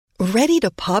Ready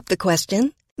to pop the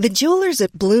question? The jewelers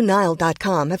at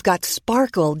BlueNile.com have got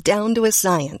sparkle down to a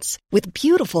science with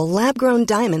beautiful lab-grown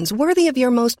diamonds worthy of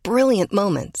your most brilliant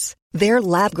moments. Their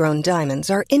lab-grown diamonds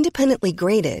are independently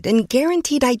graded and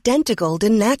guaranteed identical to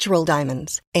natural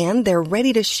diamonds, and they're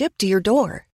ready to ship to your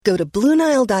door. Go to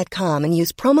BlueNile.com and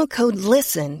use promo code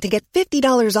LISTEN to get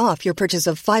 $50 off your purchase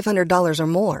of $500 or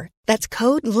more. That's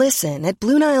code LISTEN at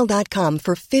BlueNile.com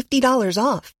for $50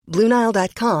 off.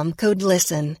 BlueNile.com, code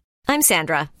LISTEN. I'm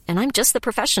Sandra, and I'm just the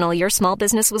professional your small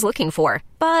business was looking for.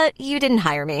 But you didn't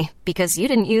hire me because you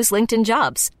didn't use LinkedIn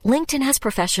Jobs. LinkedIn has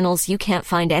professionals you can't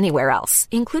find anywhere else,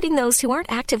 including those who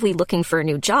aren't actively looking for a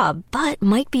new job, but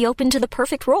might be open to the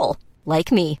perfect role,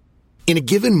 like me. In a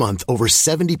given month, over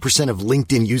 70% of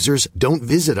LinkedIn users don't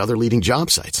visit other leading job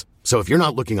sites. So if you're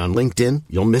not looking on LinkedIn,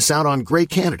 you'll miss out on great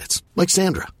candidates like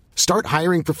Sandra. Start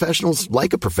hiring professionals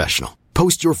like a professional.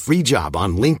 Post your free job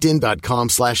on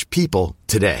linkedin.com/people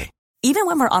today. Even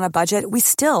when we're on a budget, we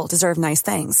still deserve nice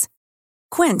things.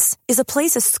 Quince is a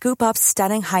place to scoop up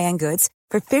stunning high-end goods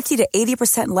for 50 to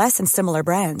 80% less than similar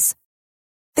brands.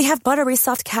 They have buttery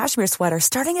soft cashmere sweaters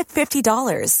starting at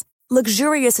 $50,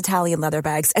 luxurious Italian leather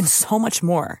bags, and so much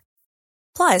more.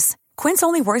 Plus, Quince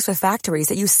only works with factories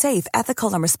that use safe,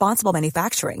 ethical, and responsible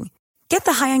manufacturing. Get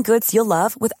the high-end goods you'll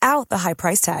love without the high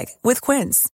price tag with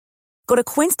Quince. Go to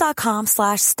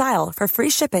quince.com/style for free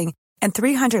shipping and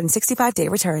 365-day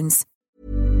returns.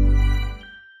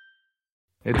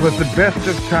 It was the best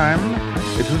of times.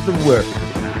 It was the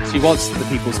worst. She was the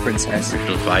people's princess.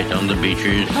 To fight on the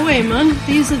beaches. Oh wait, man.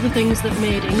 These are the things that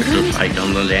made To England. fight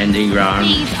on the landing ground.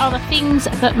 These are the things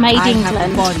that made England. I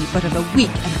have a body, but of a weak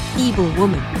and feeble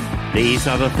woman. These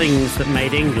are the things that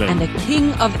made England. And a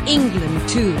king of England,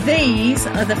 too. These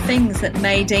are the things that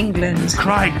made England.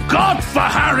 Cry God for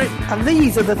Harry! And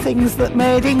these are the things that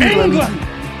made England.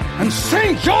 And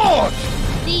St. George!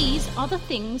 These are the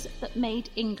things that made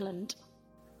England.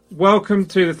 Welcome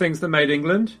to the Things That Made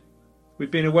England. We've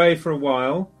been away for a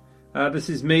while. This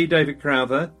is me, David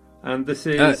Crowther, and this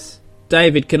is...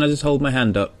 David, can I just hold my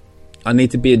hand up? I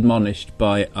need to be admonished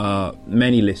by our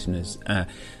many listeners.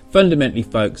 Fundamentally,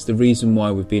 folks, the reason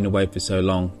why we've been away for so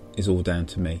long is all down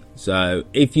to me. So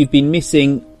if you've been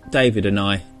missing David and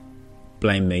I,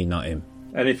 blame me, not him.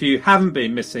 And if you haven't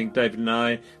been missing David and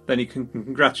I, then you can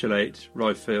congratulate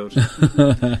Roy Field.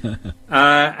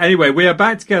 Anyway, we are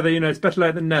back together. You know, it's better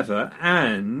late than never.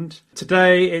 And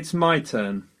today it's my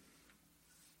turn.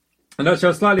 And actually, I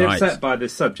was slightly upset by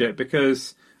this subject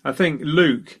because I think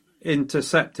Luke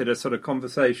intercepted a sort of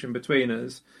conversation between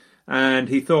us. And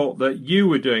he thought that you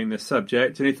were doing this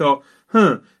subject. And he thought,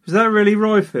 is that really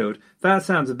Royfield? That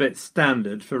sounds a bit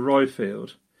standard for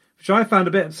Royfield. Which I found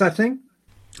a bit upsetting.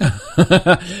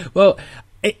 Well,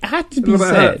 it had to be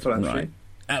said, hurtful, right?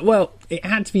 It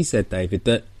had to be said, David,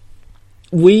 that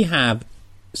we have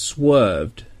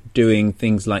swerved doing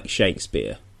things like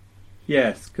Shakespeare,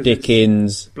 yes, because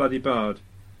Dickens, bloody bard,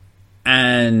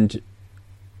 and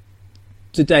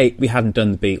to date we hadn't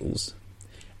done the Beatles,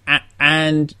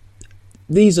 and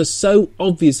these are so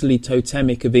obviously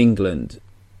totemic of England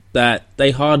that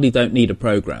they hardly don't need a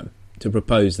programme to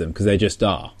propose them because they just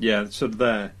are. Yeah, sort of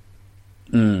there.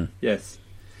 Yes,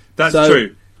 that's so,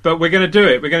 true. But we're going to do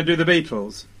it. We're going to do the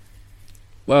Beatles.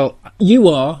 Well, you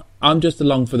are. I'm just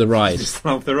along for the ride. Just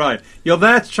along for the ride. You're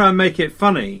there to try and make it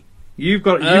funny. You've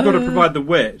got to provide the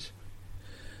wit.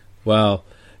 Well,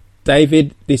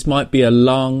 David, this might be a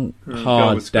long,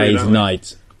 hard day's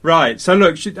night. Right. So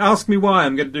look, ask me why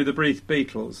I'm going to do the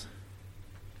Beatles.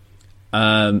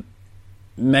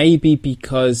 Maybe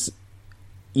because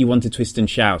you want to twist and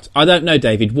shout. I don't know,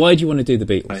 David. Why do you want to do the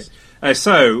Beatles? Right.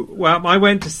 I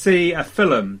went to see a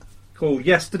film called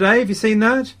Yesterday. Have you seen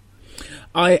that?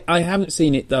 I haven't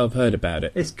seen it, though I've heard about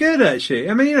it. It's good, actually.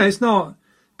 I mean, you know, it's not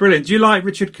brilliant. Do you like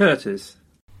Richard Curtis?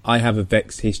 I have a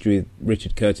vexed history with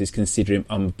Richard Curtis, considering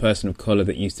I'm a person of colour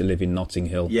that used to live in Notting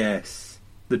Hill. Yes.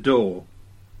 The Door.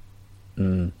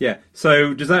 Yeah.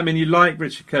 So does that mean you like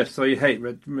Richard Curtis or you hate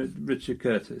Richard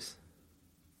Curtis?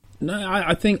 No,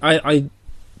 I think I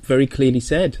very clearly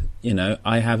said, you know,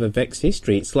 I have a vexed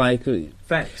history. It's like...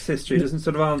 Vexed history doesn't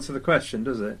sort of answer the question,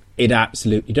 does it? It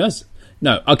absolutely does.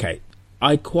 No, okay.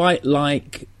 I quite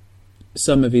like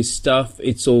some of his stuff.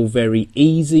 It's all very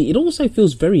easy. It also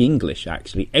feels very English,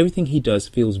 actually. Everything he does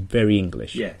feels very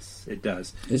English. Yes, it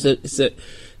does. It's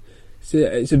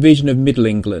a vision of Middle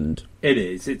England. It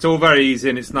is. It's all very easy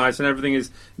and it's nice and everything is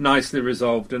nicely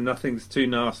resolved and nothing's too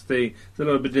nasty. There's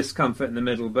a little bit of discomfort in the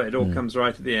middle, but it all comes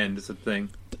right at the end, sort of thing.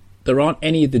 There aren't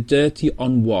any of the dirty,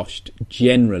 unwashed,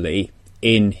 generally,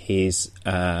 in his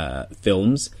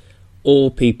films, or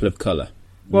people of colour.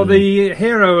 Well, the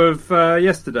hero of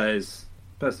yesterday's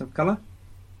Person of Colour?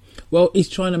 Well, he's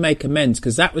trying to make amends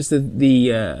because that was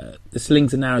the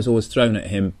slings and arrows always thrown at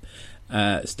him,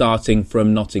 starting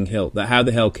from Notting Hill. That how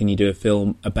the hell can you do a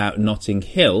film about Notting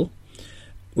Hill,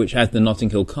 which has the Notting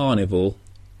Hill Carnival,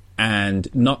 and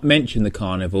not mention the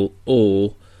carnival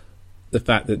or the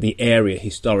fact that the area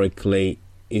historically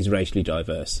is racially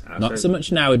diverse? Not so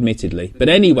much now, admittedly, but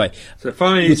anyway. So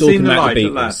finally, you've seen the light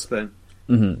at last, then.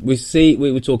 Mm-hmm.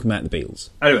 We were talking about the Beatles.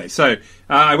 Anyway, so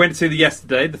I went to see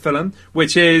Yesterday, the film,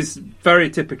 which is very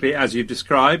typically as you've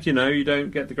described. You know, you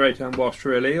don't get the great unwashed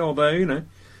really, although you know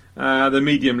they're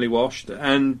mediumly washed,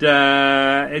 and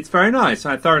it's very nice.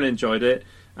 I thoroughly enjoyed it,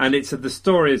 and the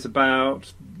story is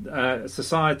about a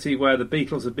society where the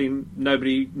Beatles have been.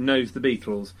 Nobody knows the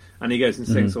Beatles, and he goes and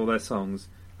sings all their songs,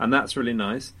 and that's really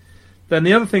nice. Then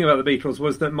the other thing about the Beatles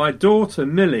was that my daughter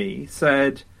Millie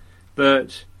said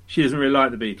that she doesn't really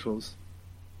like the Beatles.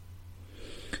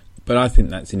 But I think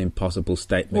that's an impossible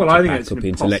statement to back up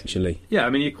intellectually. Yeah, I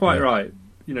mean, you're quite right.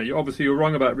 You know, you're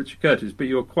wrong about Richard Curtis, but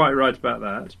you're quite right about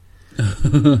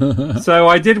that. So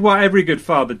I did what every good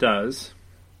father does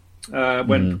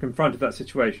when confronted that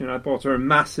situation. I bought her a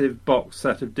massive box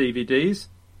set of DVDs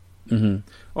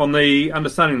on the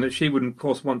understanding that she wouldn't, of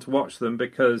course, want to watch them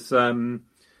because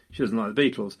she doesn't like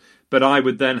the Beatles. But I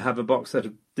would then have a box set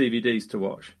of DVDs to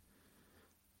watch.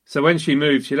 So when she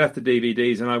moved, she left the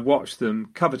DVDs and I watched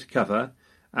them cover to cover,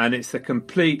 and it's a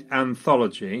complete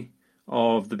anthology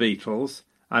of the Beatles,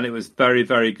 and it was very,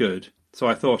 very good. So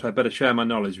I thought I'd better share my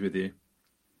knowledge with you.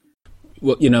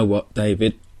 Well, you know what,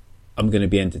 David? I'm going to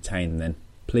be entertained then.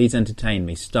 Please entertain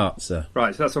me. Start, sir.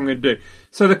 Right, so that's what I'm going to do.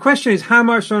 So the question is, how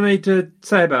much do I need to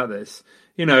say about this?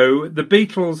 You know, the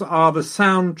Beatles are the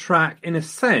soundtrack in a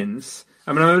sense.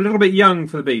 I mean, I'm a little bit young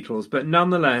for the Beatles, but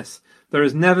nonetheless, there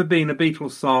has never been a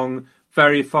Beatles song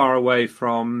very far away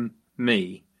from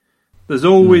me. There's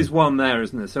always one there,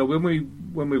 isn't there? So when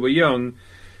we were young,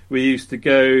 we used to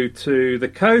go to the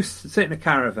coast, sit in a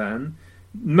caravan.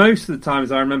 Most of the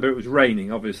times I remember it was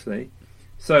raining, obviously.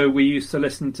 So we used to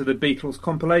listen to the Beatles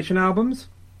compilation albums.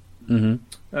 You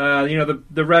know,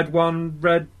 the red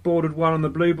bordered one and the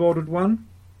blue bordered one?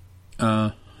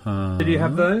 Did you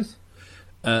have those?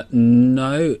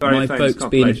 No, my folks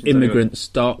being of immigrant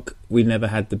stock, we never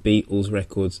had the Beatles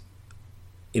records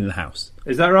in the house.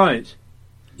 Is that right?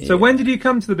 Yeah. So when did you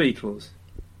come to the Beatles?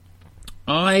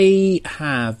 I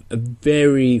have a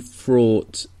very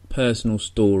fraught personal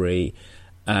story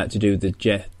to do with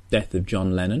the death of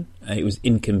John Lennon. It was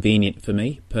inconvenient for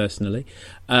me personally,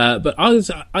 but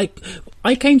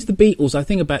I came to the Beatles, I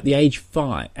think, about the age of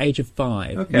 5.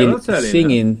 Okay, that's early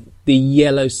singing enough. The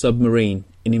Yellow Submarine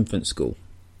in infant school,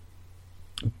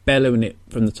 bellowing it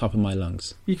from the top of my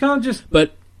lungs. You can't just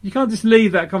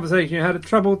leave that conversation. You had a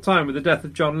troubled time with the death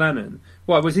of John Lennon.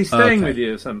 What, was he staying with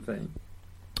you or something?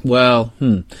 Well,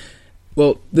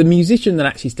 the musician that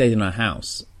actually stayed in our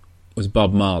house was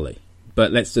Bob Marley.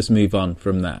 But let's just move on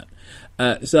from that.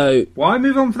 So why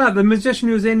move on from that? The musician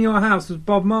who was in your house was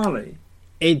Bob Marley.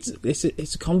 It's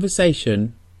a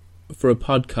conversation for a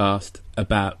podcast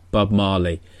about Bob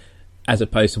Marley, as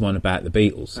opposed to one about the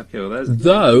Beatles. Okay, well,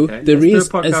 there is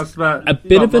a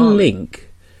bit of a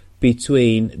link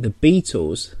between the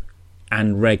Beatles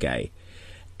and reggae.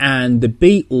 And the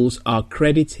Beatles are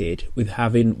credited with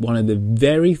having one of the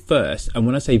very first, and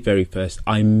when I say very first,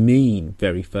 I mean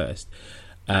very first,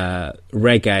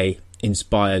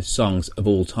 reggae-inspired songs of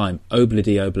all time,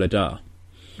 Obladi Oblada.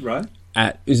 Right.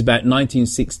 It was about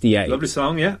 1968. Lovely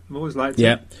song, yeah. I've always liked it.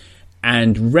 Yeah.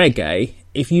 And reggae,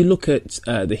 if you look at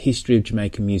the history of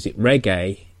Jamaican music,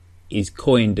 reggae is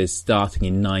coined as starting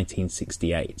in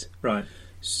 1968. Right.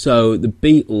 So the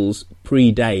Beatles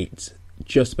predate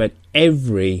just about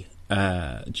every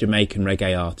Jamaican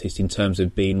reggae artist in terms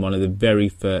of being one of the very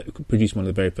first, producing one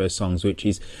of the very first songs, which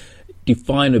is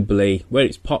definably, well,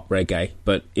 it's pop reggae,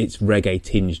 but it's reggae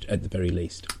tinged at the very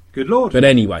least. Good Lord. But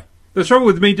anyway. The trouble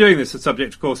with me doing this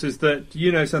subject, of course, is that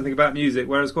you know something about music,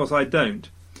 whereas, of course, I don't.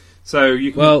 So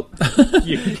you can... Well,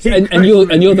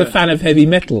 and you're the fan of heavy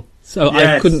metal, so yes,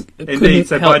 I couldn't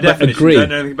so help by definition, agree. You don't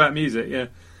know anything about music, yeah.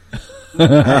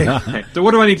 Anyway, so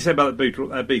what do I need to say about the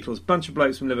Beatles? Bunch of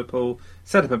blokes from Liverpool,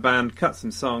 set up a band, cut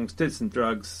some songs, did some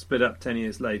drugs, split up 10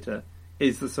 years later,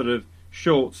 is the sort of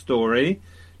short story.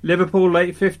 Liverpool,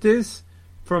 late 50s,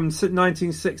 from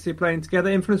 1960 playing together,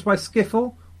 influenced by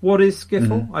skiffle. What is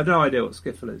skiffle? I have no idea what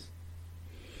skiffle is.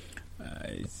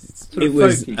 It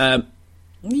was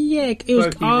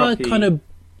our kind of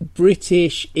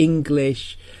British,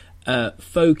 English,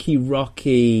 folky,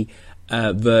 rocky,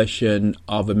 version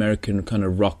of American kind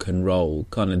of rock and roll,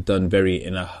 kind of done very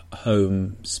in a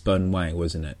homespun way,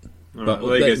 wasn't it? But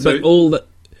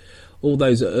all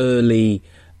those early,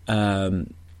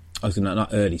 not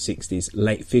early 60s,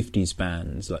 late 50s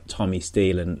bands like Tommy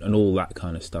Steele and all that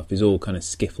kind of stuff is all kind of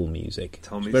skiffle music.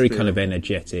 It's very kind of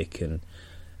energetic and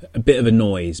a bit of a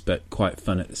noise, but quite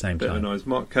fun at the same time. Bit of a noise.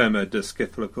 Mark Kermode does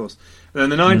skiffle, of course. And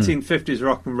then the 1950s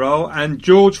rock and roll, and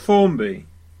George Formby.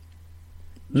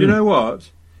 Do you know what?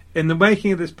 In the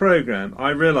making of this programme, I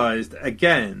realised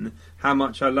again how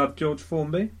much I love George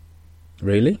Formby.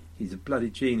 Really? He's a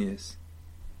bloody genius.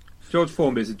 George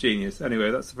Formby is a genius. Anyway,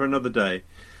 that's for another day.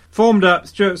 Formed up,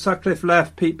 Stuart Sutcliffe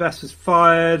left, Pete Best was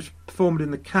fired, performed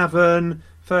in the Cavern,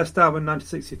 first album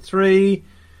 1963.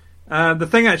 The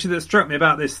thing actually that struck me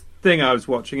about this thing I was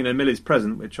watching, Millie's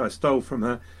Present, which I stole from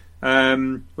her,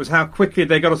 was how quickly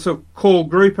they got a sort of core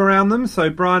group around them. So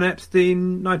Brian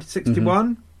Epstein,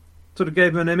 1961, sort of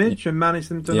gave them an image and managed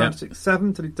them to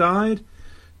 1967 till he died.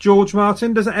 George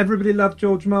Martin, does everybody love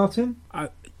George Martin? I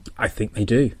think they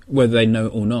do, whether they know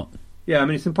it or not. Yeah, I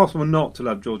mean, it's impossible not to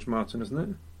love George Martin, isn't it?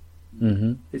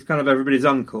 Mm-hmm. He's kind of everybody's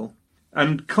uncle.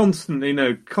 And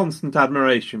constant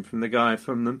admiration from the guy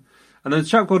from them. And there's a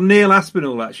chap called Neil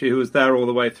Aspinall, actually, who was there all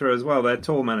the way through as well, their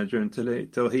tour manager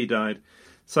until he died.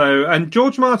 So, and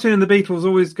George Martin and the Beatles,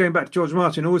 always going back to George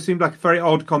Martin, always seemed like a very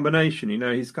odd combination.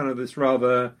 He's kind of this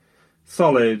rather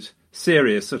solid,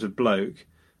 serious sort of bloke.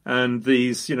 And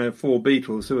these, four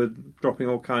Beatles who are dropping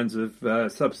all kinds of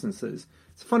substances.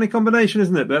 It's a funny combination,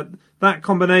 isn't it? But that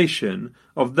combination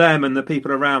of them and the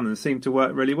people around them seemed to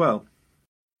work really well.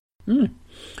 Mm.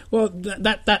 Well,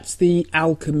 that's the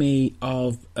alchemy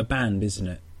of a band, isn't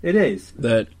it? It is.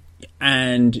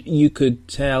 And you could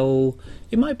tell,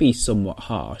 it might be somewhat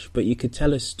harsh, but you could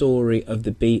tell a story of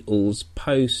the Beatles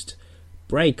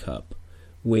post-breakup,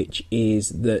 which is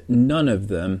that none of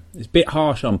them, it's a bit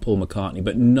harsh on Paul McCartney,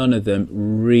 but none of them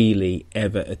really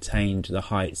ever attained the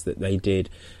heights that they did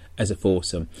as a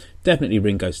foursome. Definitely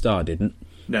Ringo Starr didn't.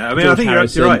 No, I mean, I think you're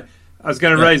absolutely right. I was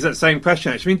going to raise that same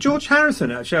question, actually. I mean, George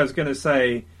Harrison, actually, I was going to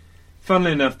say,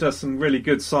 funnily enough, does some really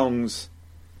good songs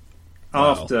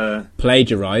after...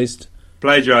 Plagiarised.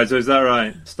 Plagiarised, is that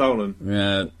right?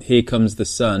 Stolen. Here Comes the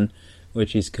Sun,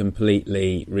 which is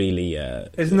completely, really...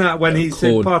 Isn't that when he's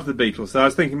part of the Beatles? So I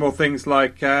was thinking more things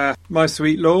like My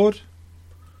Sweet Lord.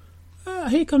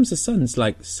 Here Comes the Sun's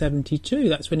like 72.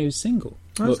 That's when he was single.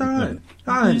 That's all right.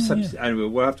 Anyway,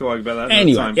 we'll have to argue about that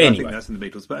another time. I think that's in the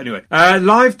Beatles. But anyway,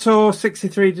 live tour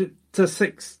 63 to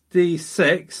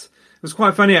 66. It was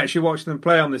quite funny actually watching them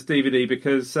play on this DVD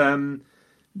because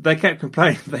they kept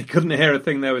complaining they couldn't hear a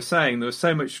thing they were saying. There was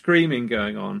so much screaming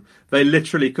going on. They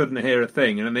literally couldn't hear a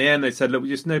thing. And in the end they said, look,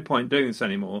 there's just no point doing this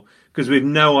anymore because we've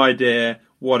no idea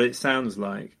what it sounds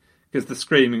like because the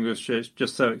screaming was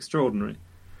just so extraordinary.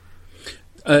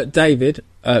 David,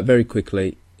 very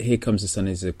quickly, Here Comes the Sun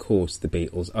is, of course, the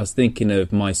Beatles. I was thinking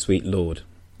of My Sweet Lord.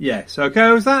 Yes,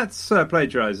 okay, that's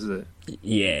plagiarised, is it?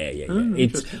 Yeah.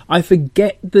 I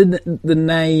forget the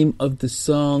name of the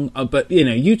song, but,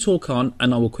 you talk on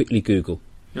and I will quickly Google.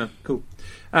 Yeah, cool.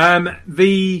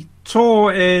 The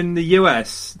tour in the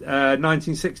US,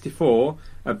 1964,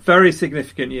 a very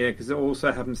significant year because it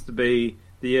also happens to be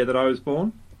the year that I was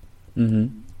born.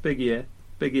 Mm-hmm. Big year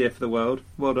for the world.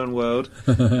 Well done, world.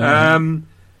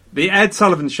 The Ed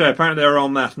Sullivan Show, apparently they were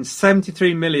on that, and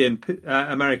 73 million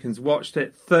Americans watched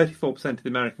it, 34% of the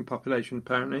American population,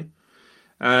 apparently.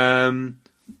 So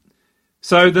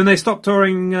then they stopped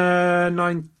touring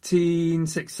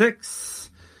 1966.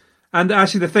 And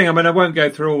actually the thing, I mean, I won't go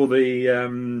through all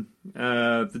the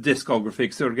discography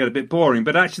because it'll get a bit boring,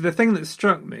 but actually the thing that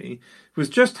struck me was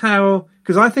just how...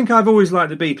 Because I think I've always liked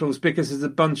the Beatles because there's a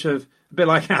bunch of... A bit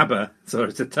like ABBA. Sorry,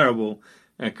 it's a terrible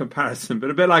comparison, but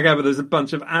a bit like ABBA, there's a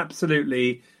bunch of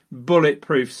absolutely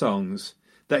bulletproof songs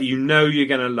that you know you're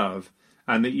going to love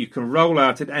and that you can roll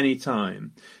out at any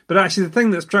time. But actually the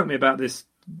thing that struck me about this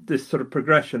sort of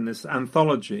progression, this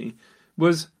anthology,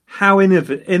 was how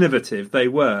innovative they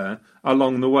were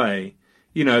along the way.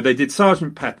 They did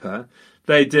Sgt. Pepper,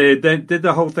 they did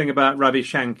the whole thing about Ravi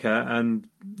Shankar, and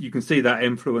you can see that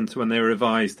influence when they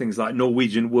revised things like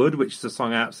Norwegian Wood, which is a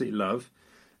song I absolutely love.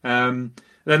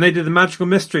 Then they did the Magical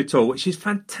Mystery Tour, which is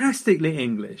fantastically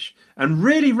English and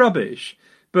really rubbish,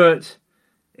 but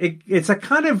it's a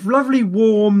kind of lovely,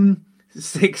 warm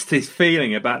 60s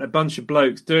feeling about a bunch of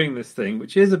blokes doing this thing,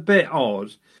 which is a bit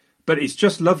odd, but it's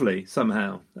just lovely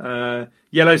somehow.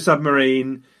 Yellow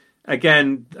Submarine,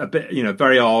 again, a bit,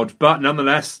 very odd, but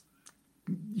nonetheless,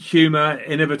 humour,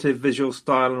 innovative visual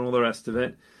style and all the rest of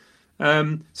it.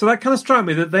 So that kind of struck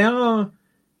me that they are,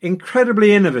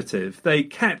 incredibly innovative. They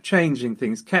kept changing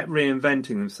things, kept reinventing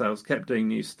themselves, kept doing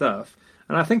new stuff.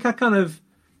 And I think I kind of,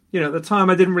 at the time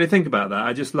I didn't really think about that.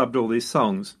 I just loved all these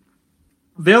songs.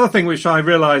 The other thing which I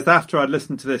realised after I'd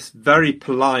listened to this very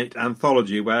polite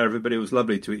anthology where everybody was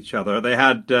lovely to each other, they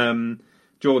had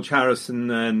George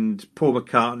Harrison and Paul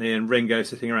McCartney and Ringo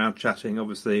sitting around chatting,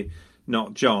 obviously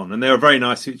not John. And they were very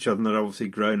nice to each other and they'd obviously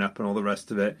grown up and all the rest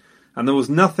of it. And there was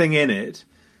nothing in it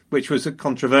which was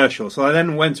controversial. So I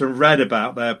then went and read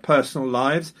about their personal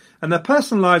lives, and their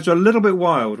personal lives are a little bit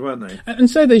wild, weren't they? And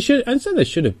so they should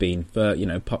have been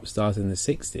for pop stars in the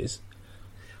 60s.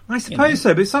 I suppose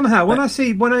so, but somehow when I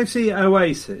see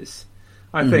Oasis,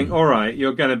 I think, all right,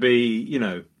 you're going to be,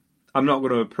 I'm not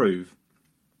going to approve.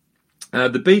 The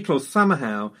Beatles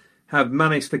somehow have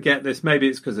managed to get this. Maybe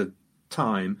it's because of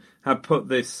time. Have put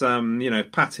this,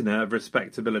 patina of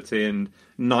respectability and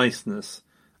niceness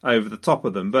over the top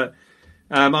of them. But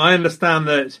I understand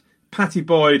that Pattie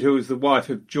Boyd, who was the wife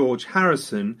of George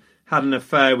Harrison, had an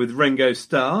affair with Ringo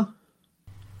Starr.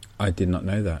 I did not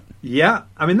know that. Yeah,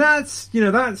 I mean I'd say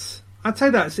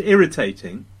that's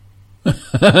irritating.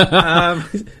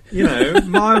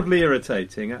 Mildly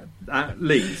irritating at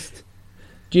least.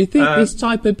 Do you think this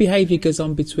type of behaviour goes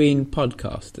on between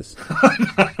podcasters?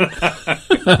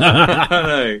 I don't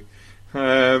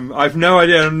know. I've no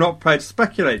idea. I'm not prepared to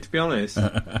speculate, to be honest.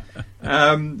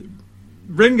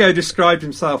 Ringo described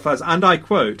himself as, and I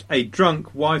quote, a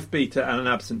drunk wife beater and an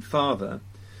absent father.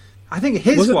 I think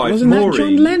his wife, wasn't Maureen... that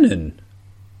John Lennon?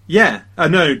 Yeah.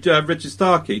 Richard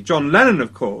Starkey. John Lennon,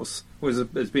 of course,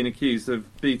 has been accused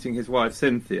of beating his wife,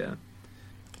 Cynthia.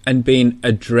 And being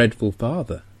a dreadful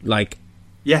father.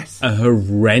 Yes. A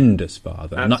horrendous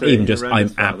father. Absolutely, not even just, I'm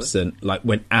father. absent,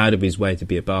 went out of his way to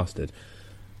be a bastard.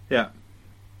 Yeah.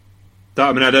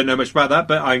 I mean, I don't know much about that,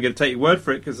 but I'm going to take your word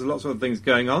for it because there's lots of other things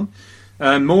going on.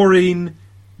 Maureen,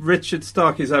 Richard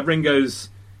Starkey's Ringo's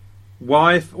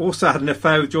wife, also had an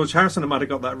affair with George Harrison. I might have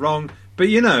got that wrong. But,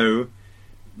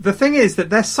 the thing is that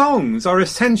their songs are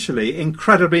essentially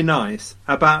incredibly nice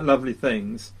about lovely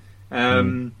things.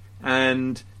 And,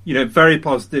 very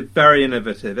positive, very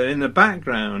innovative. And in the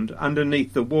background,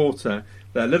 underneath the water,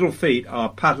 their little feet are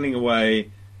paddling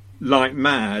away like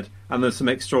mad, and there's some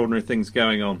extraordinary things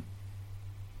going on.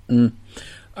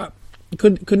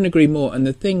 Couldn't agree more. And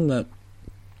the thing that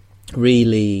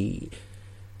really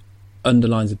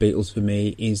underlines the Beatles for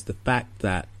me is the fact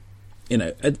that,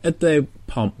 at their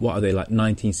pomp, what are they,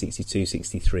 1962,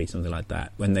 63, something like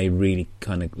that, when they really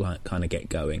kind of get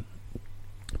going,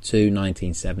 to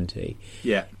 1970.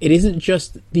 Yeah. It isn't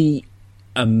just the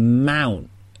amount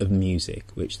of music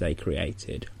which they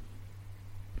created.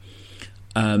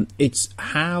 It's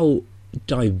how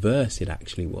diverse it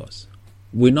actually was.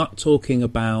 We're not talking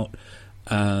about,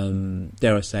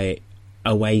 dare I say,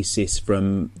 Oasis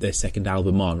from their second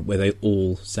album on, where they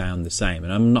all sound the same.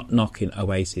 And I'm not knocking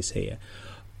Oasis here.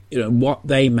 What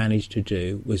they managed to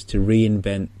do was to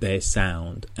reinvent their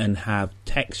sound and have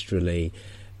texturally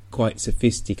quite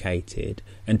sophisticated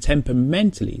and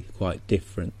temperamentally quite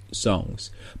different songs.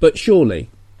 But surely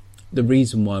the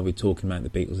reason why we're talking about the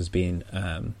Beatles as being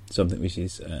something which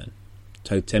is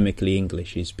totemically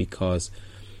English is because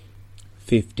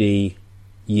 50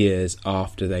 years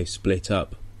after they've split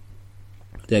up,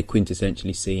 they're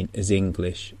quintessentially seen as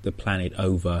English the planet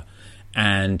over,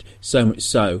 and so much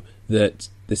so that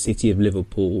the city of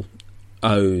Liverpool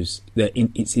owes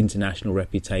its international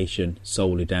reputation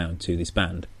solely down to this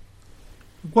band.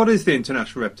 What is the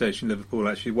international reputation of Liverpool,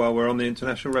 actually, while we're on the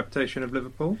international reputation of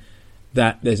Liverpool?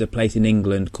 That there's a place in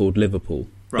England called Liverpool.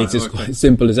 Right, it's just quite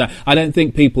simple as that. I don't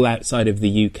think people outside of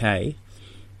the UK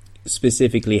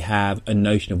specifically have a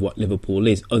notion of what Liverpool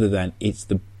is, other than it's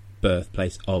the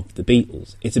birthplace of the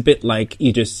Beatles. It's a bit like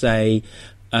you just say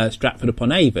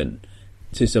Stratford-upon-Avon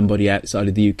to somebody outside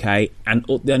of the UK, and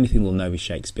the only thing they'll know is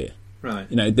Shakespeare. Right.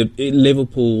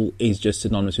 Liverpool is just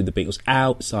synonymous with the Beatles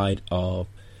outside of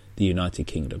the United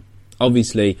Kingdom.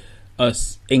 Obviously,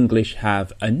 us English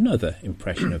have another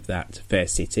impression of that fair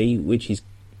city, which is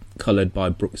coloured by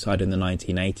Brookside in the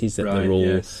 1980s, that they're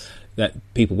all that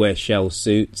people wear shell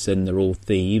suits and they're all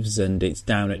thieves and it's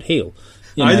down at heel.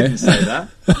 I didn't say that.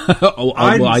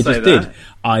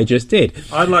 I just did.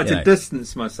 I'd like to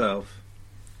distance myself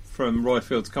from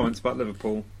Royfield's comments about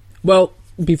Liverpool. Well,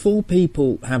 before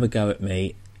people have a go at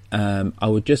me, I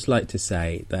would just like to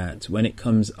say that when it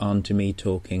comes on to me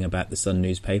talking about the Sun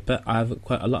newspaper, I have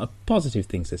quite a lot of positive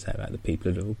things to say about the people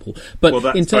of Liverpool. But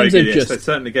that's in terms very good, of just, they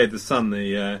certainly gave the Sun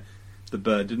the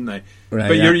bird, didn't they? Right,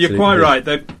 but you're quite right.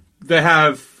 They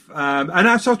have, and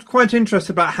I was quite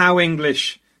interested about how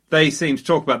English they seem to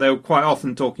talk about. They were quite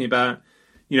often talking about,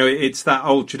 it's that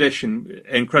old tradition,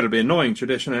 incredibly annoying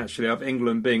tradition, actually, of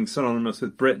England being synonymous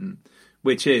with Britain,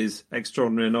 which is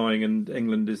extraordinarily annoying, and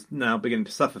England is now beginning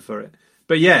to suffer for it.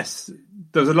 But yes,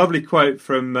 there was a lovely quote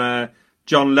from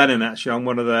John Lennon, actually, on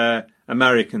one of their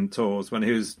American tours when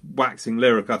he was waxing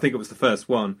lyrical. I think it was the first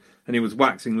one, and he was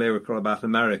waxing lyrical about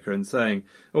America and saying,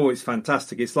 "Oh, it's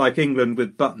fantastic. It's like England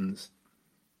with buttons."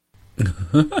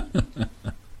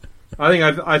 I think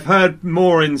I've heard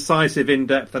more incisive,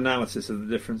 in-depth analysis of the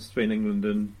difference between England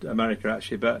and America,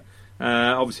 actually, but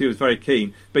obviously he was very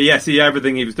keen. But yes,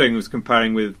 everything he was doing was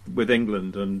comparing with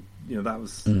England, and that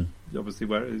was obviously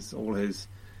where it was all his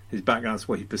background. That's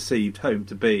what he perceived home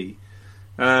to be.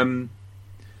 And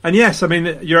yes, I mean,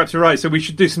 you're absolutely right. So we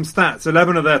should do some stats.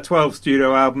 11 of their 12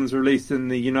 studio albums released in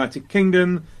the United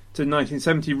Kingdom to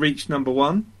 1970 reached number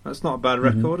 1. That's not a bad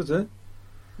record, is it?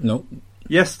 No.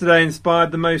 Yesterday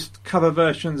inspired the most cover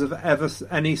versions of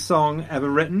any song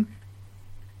ever written.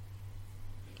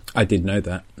 I did know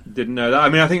that. Didn't know that. I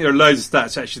mean, I think there are loads of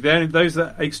stats, actually. Those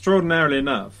that, extraordinarily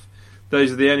enough,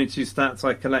 those are the only 2 stats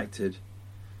I collected.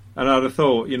 And I'd have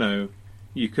thought,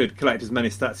 you could collect as many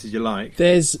stats as you like.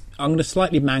 I'm going to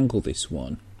slightly mangle this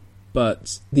one,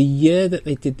 but the year that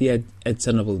they did the Ed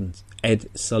Sullivan's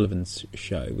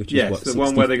show, which is what, the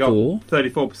one where they got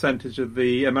 34% of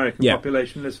the American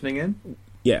population listening in.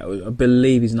 Yeah, I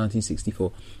believe it's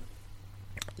 1964.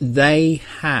 They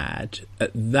had,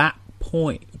 at that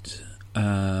point,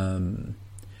 either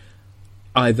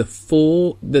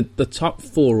the top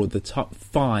 4 or the top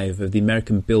 5 of the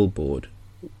American Billboard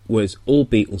was all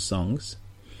Beatles songs.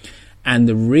 And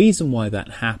the reason why that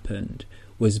happened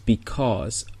was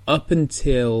because up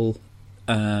until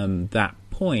that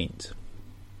point,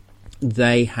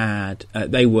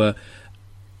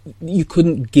 you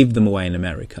couldn't give them away in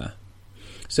America.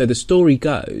 So the story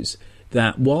goes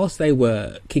that whilst they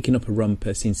were kicking up a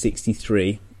rumpus in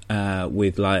 '63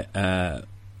 with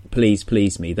Please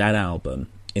Please Me, that album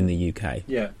in the UK,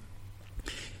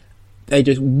 they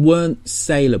just weren't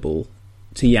saleable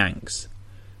to Yanks.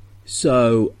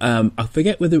 So I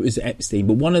forget whether it was Epstein,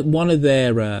 but one of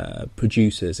their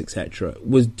producers, etc.,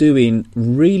 was doing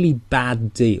really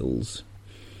bad deals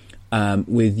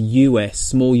with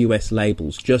small US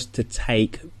labels just to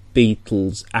take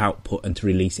Beatles output and to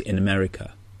release it in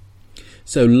America.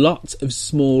 So lots of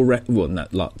small,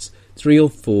 3 or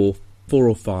 4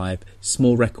 or 5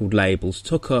 small record labels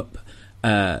took up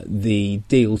the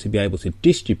deal to be able to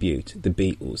distribute the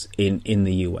Beatles in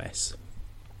the US,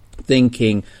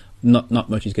 thinking not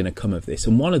much is going to come of this.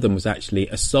 And one of them was actually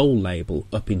a soul label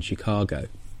up in Chicago.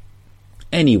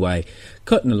 Anyway,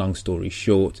 cutting a long story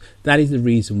short, that is the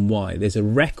reason why there's a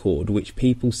record which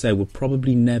people say will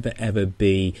probably never ever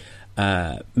be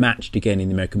matched again in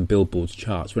the American Billboard's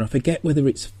charts. When I forget whether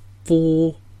it's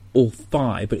 4 or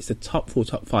 5, but it's the top 4,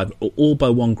 top 5, all by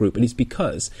one group. And it's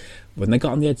because when they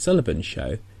got on the Ed Sullivan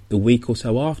show, the week or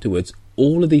so afterwards,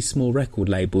 all of these small record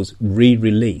labels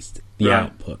re-released the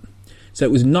output. So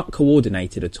it was not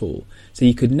coordinated at all. So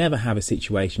you could never have a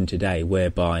situation today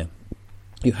whereby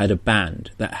you had a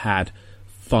band that had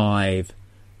 5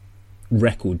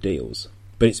 record deals,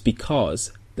 but it's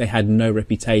because they had no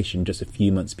reputation just a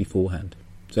few months beforehand.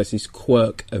 So that's this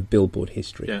quirk of Billboard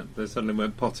history. Yeah, they suddenly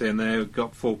went potty and they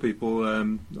got 4 people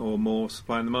or more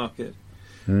supplying the market.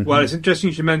 Mm-hmm. Well, it's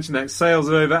interesting you should mention that. Sales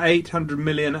of over 800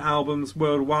 million albums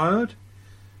worldwide,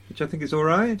 which I think is all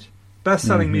right.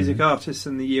 Best-selling music artists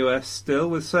in the US still,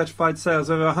 with certified sales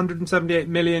of over 178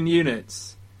 million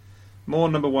units. More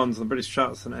number ones on the British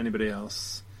charts than anybody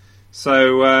else.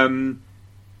 So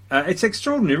it's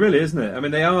extraordinary, really, isn't it? I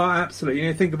mean, they are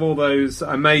absolutely... think of all those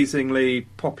amazingly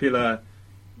popular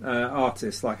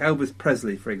artists, like Elvis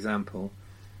Presley, for example,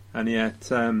 and yet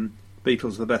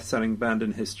Beatles are the best-selling band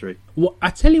in history. Well, I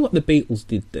tell you what the Beatles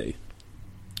did do.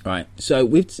 Right, so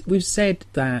we've said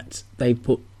that they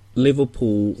put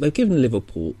they've given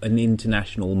Liverpool an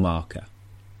international marker.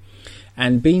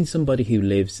 And being somebody who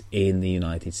lives in the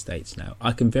United States now,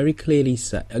 I can very clearly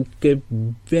say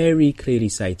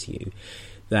to you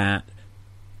that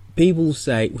people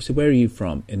say, so where are you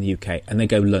from in the UK? And they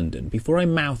go London. Before I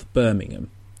mouth Birmingham,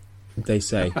 they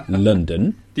say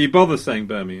London. Do you bother saying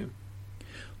Birmingham?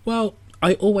 Well,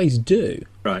 I always do.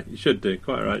 Right, you should do.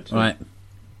 Quite right. Too. Right.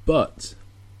 But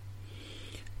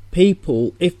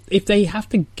people, if they have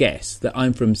to guess that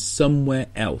I'm from somewhere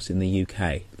else in the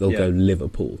UK, they'll go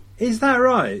Liverpool. Is that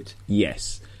right?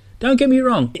 Yes. Don't get me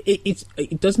wrong.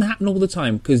 It doesn't happen all the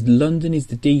time because London is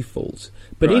the default.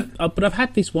 But right. But I've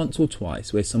had this once or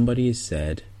twice where somebody has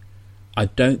said, "I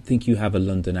don't think you have a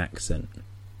London accent.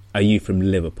 Are you from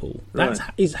Liverpool?" Right.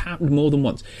 It's happened more than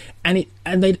once, and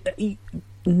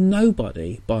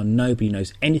nobody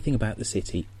knows anything about the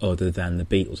city other than the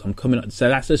Beatles. I'm coming up, so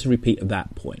that's just a repeat of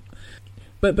that point.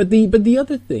 But the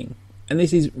other thing, and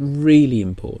this is really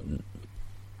important,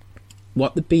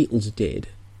 what the Beatles did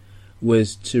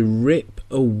was to rip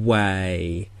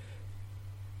away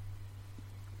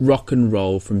rock and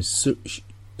roll from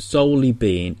solely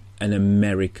being an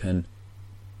American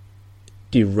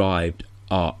derived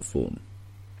art form.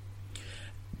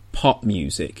 Pop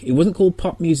music. It wasn't called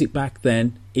pop music back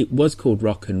then. It was called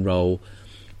rock and roll.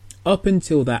 Up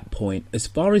until that point, as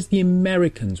far as the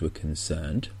Americans were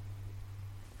concerned,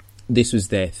 this was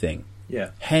their thing.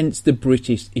 Yeah. Hence the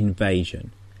British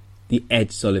invasion, the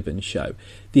Ed Sullivan Show.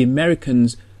 The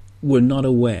Americans were not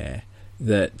aware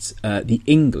that the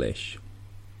English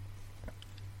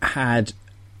had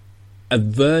a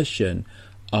version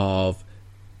of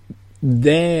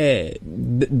their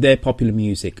popular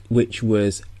music which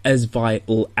was as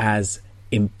vital, as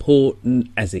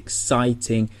important, as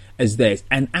exciting as theirs.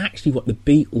 And actually what the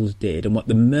Beatles did and what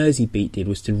the Mersey Beat did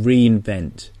was to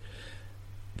reinvent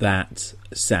that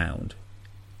sound.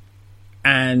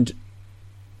 And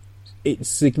it's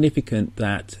significant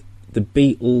that the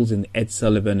Beatles and Ed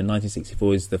Sullivan in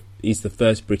 1964 is the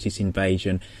first British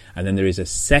invasion, and then there is a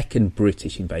second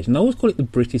British invasion. They always call it the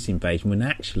British invasion when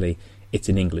actually it's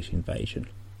an English invasion.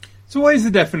 So what is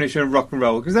the definition of rock and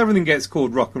roll? Because everything gets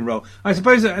called rock and roll. I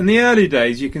suppose that in the early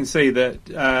days you can see that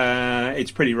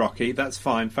it's pretty rocky. That's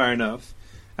fine, fair enough.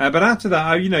 But after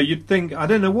that, you'd think, I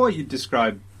don't know what you'd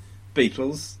describe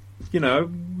Beatles,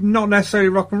 not necessarily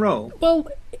rock and roll. Well,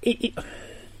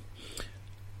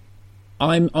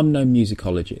 I'm no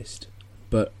musicologist,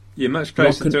 but you're much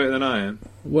closer to it than I am.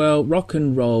 Well, rock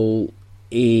and roll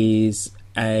is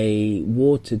a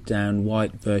watered-down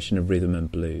white version of rhythm and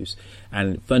blues,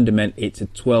 and fundamentally it's a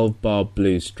 12-bar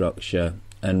blues structure,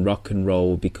 and rock and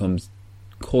roll becomes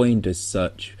coined as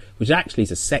such, which actually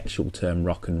is a sexual term,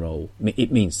 rock and roll.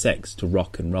 It means sex to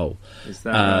rock and roll. Is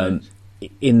that right?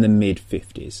 In the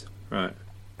mid-50s. Right.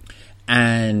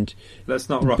 And let's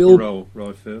not rock and roll,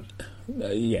 Royfield.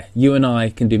 Yeah, you and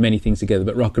I can do many things together,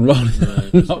 but rock and roll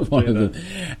is not one of them.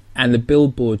 And the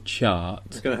Billboard chart...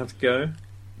 It's going to have to go.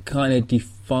 Kind of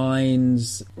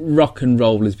defines rock and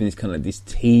roll as being this kind of like this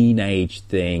teenage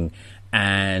thing,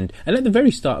 and at the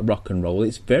very start of rock and roll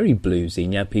it's very bluesy,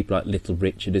 and you have people like Little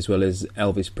Richard as well as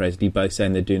Elvis Presley both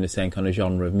saying they're doing the same kind of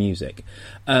genre of music.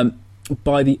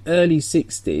 By the early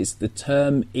 60s the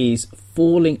term is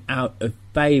falling out of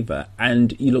favour,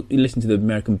 and you listen to the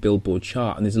American Billboard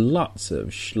chart and there's lots of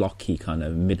schlocky kind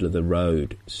of middle of the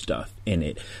road stuff in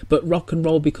it, but rock and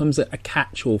roll becomes a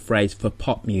catch-all phrase for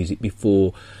pop music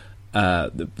before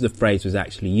the phrase was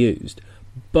actually used.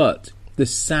 But the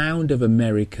sound of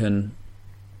American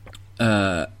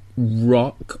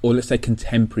rock, or let's say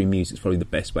contemporary music, is probably the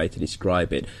best way to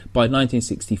describe it. By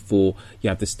 1964 you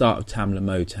have the start of Tamla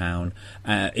Motown.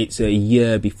 It's a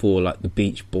year before like the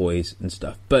Beach Boys and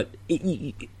stuff, but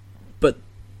the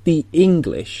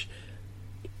English,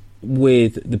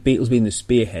 with the Beatles being the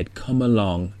spearhead, come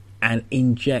along and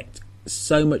inject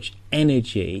so much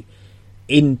energy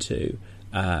into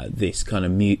this kind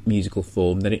of musical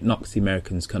form that it knocks the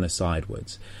Americans kind of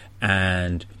sideways.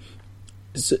 And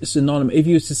synonymous, if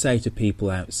you were to say to people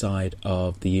outside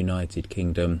of the United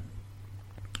Kingdom,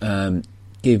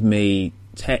 give me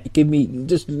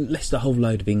just list a whole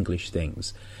load of English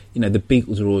things, the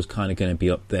Beatles are always kind of going to be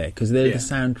up there because they're the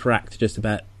soundtrack to just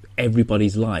about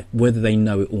everybody's life, whether they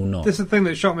know it or not. This is the thing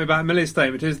that shocked me about Millie's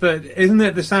statement, is that isn't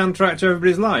it the soundtrack to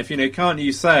everybody's life?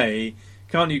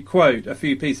 Can't you quote a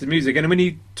few pieces of music? And when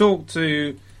you talk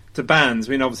to bands,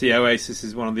 I mean, obviously Oasis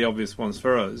is one of the obvious ones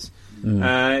for us.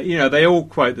 They all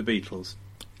quote the Beatles.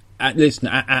 Listen,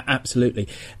 absolutely.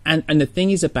 And the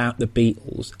thing is about the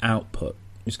Beatles' output,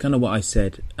 it's kind of what I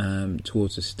said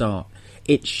towards the start.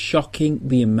 It's shocking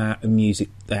the amount of music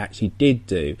they actually did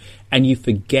do, and you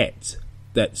forget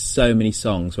that so many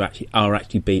songs are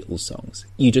actually Beatles songs.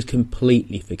 You just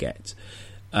completely forget.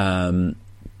 Well,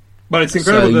 it's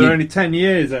incredible that they're only 10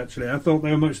 years, actually. I thought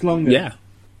they were much longer. Yeah.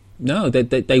 No,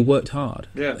 they worked hard.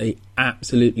 Yeah. They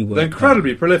absolutely worked hard. They're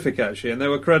incredibly prolific, actually, and they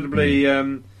were incredibly...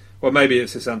 well, maybe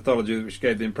it's this anthology which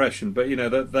gave the impression, but,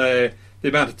 that the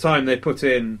amount of time they put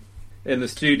in the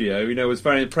studio, was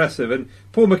very impressive. And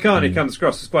Paul McCartney comes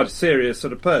across as quite a serious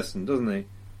sort of person, doesn't he?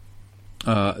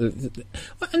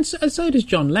 And so does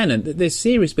John Lennon. They're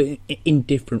serious, but in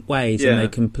different ways, and they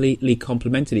completely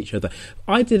complemented each other.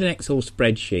 I did an Excel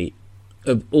spreadsheet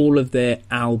of all of their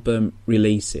album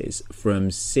releases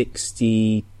from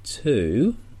 62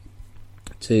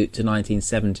 to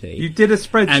 1970. You did a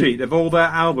spreadsheet of all their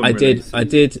album releases? I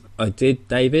did,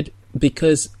 David,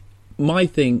 because my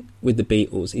thing with the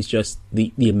Beatles is just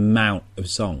the amount of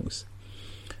songs.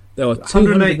 There are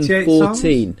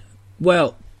 214.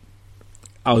 Well,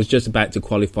 I was just about to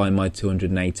qualify my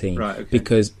 218, right, okay.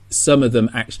 Because some of them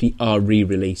actually are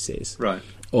re-releases, right,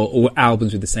 or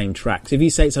albums with the same tracks. If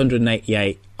you say it's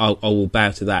 188, I will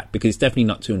bow to that, because it's definitely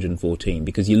not 214.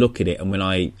 Because you look at it, and when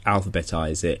I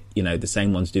alphabetize it, the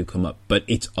same ones do come up, but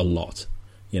it's a lot.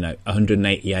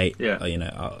 188. Yeah.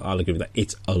 I'll agree with that.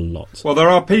 It's a lot. Well, there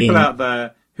are people out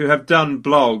there who have done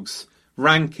blogs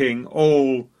ranking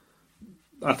all,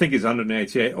 I think it's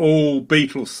 188, all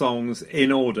Beatles songs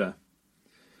in order.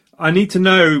 I need to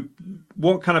know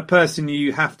what kind of person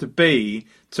you have to be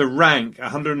to rank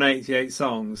 188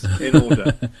 songs in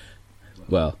order.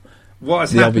 Well, what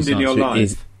has happened in your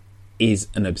life is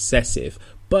an obsessive,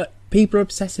 but people are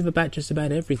obsessive about just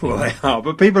about everything. Well, they are,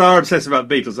 but people are obsessive about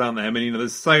the Beatles, aren't they? I mean,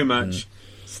 there's so much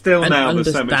still now.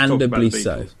 There's so much talk about the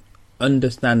Beatles.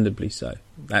 Understandably so.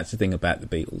 That's the thing about the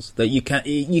Beatles, that you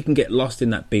can get lost in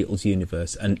that Beatles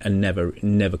universe and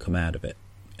never come out of it.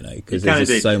 Because there's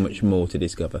just so much more to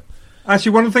discover.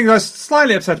 Actually, one of the things I was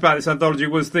slightly upset about this anthology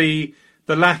was the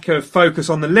lack of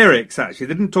focus on the lyrics, actually.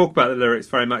 They didn't talk about the lyrics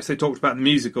very much. They talked about the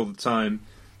music all the time.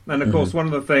 And, of course, one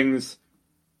of the things...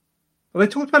 Well,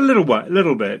 they talked about a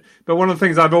little bit, but one of the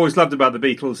things I've always loved about the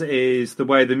Beatles is the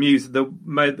way the music, the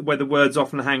way the words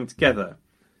often hang together.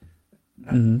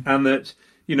 And that,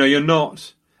 you're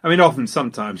not... I mean, often,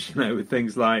 sometimes, with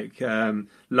things like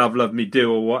Love, Love Me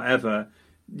Do or whatever...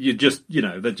 You just,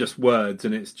 they're just words,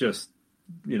 and it's just,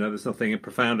 there's nothing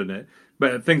profound in it.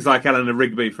 But things like Eleanor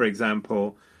Rigby, for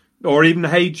example, or even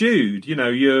Hey Jude,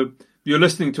 you're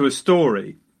listening to a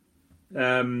story,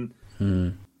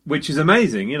 which is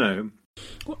amazing, And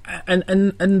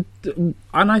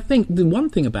I think the one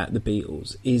thing about the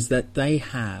Beatles is that they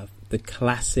have the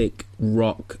classic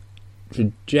rock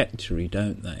trajectory,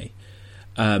 don't they?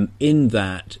 In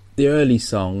that the early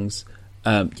songs,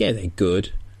 they're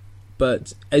good.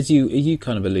 But as you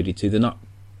kind of alluded to, they're not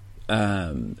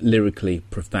lyrically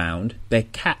profound. They're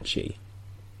catchy.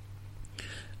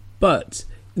 But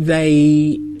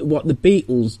what the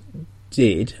Beatles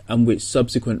did, and which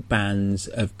subsequent bands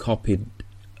have copied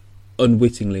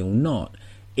unwittingly or not,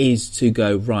 is to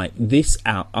go, right,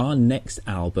 our next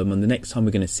album, and the next time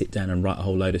we're going to sit down and write a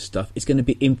whole load of stuff, is going to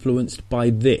be influenced by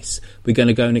this. We're going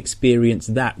to go and experience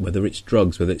that, whether it's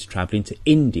drugs, whether it's travelling to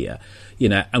India,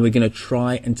 and we're going to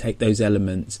try and take those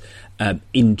elements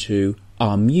into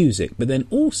our music. But then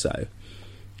also,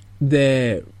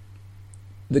 the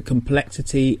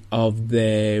complexity of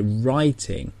their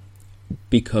writing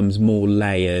becomes more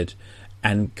layered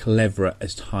and cleverer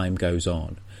as time goes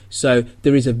on. So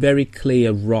there is a very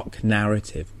clear rock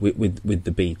narrative with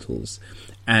the Beatles.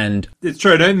 And it's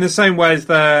true, in the same way as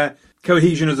their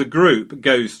cohesion as a group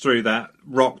goes through that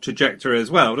rock trajectory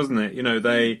as well, doesn't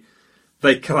it?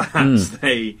 They collapse,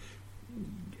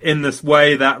 in this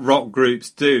way that rock groups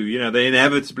do, they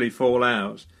inevitably fall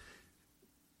out.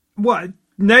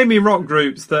 Name me rock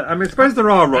groups I suppose there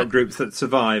are rock groups that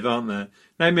survive, aren't there?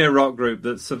 Name me a rock group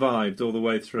that survived all the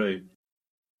way through.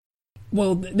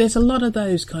 Well, there's a lot of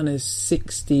those kind of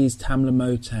 60s Tamla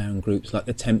Motown groups, like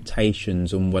the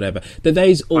Temptations and whatever.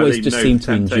 Those always just seem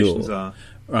to endure.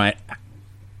 Right.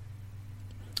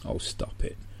 Oh, stop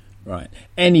it. Right.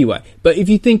 Anyway, but if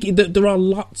you think that there are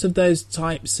lots of those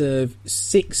types of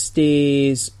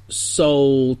 60s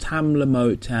soul Tamla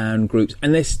Motown groups,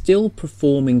 and they're still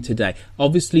performing today.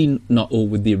 Obviously not all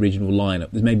with the original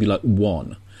lineup. There's maybe like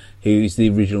one who's the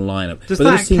original lineup. Does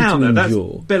that count, though? That's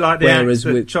a bit like the axe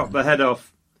that chopped the head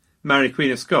off Mary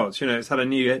Queen of Scots. It's had a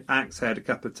new axe head a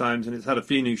couple of times, and it's had a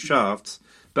few new shafts,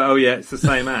 but it's the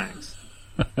same axe.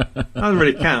 Doesn't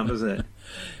really count, does it?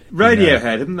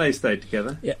 Radiohead, haven't they stayed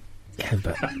together? Yeah,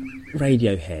 but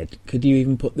Radiohead, could you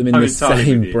even put them in the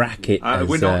same bracket as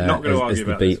we're not going to argue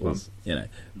the about Beatles? This one.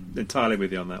 Entirely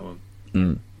with you on that one.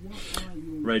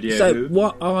 Radio. So,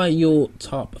 what are your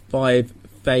top 5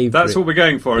 favourite? That's what we're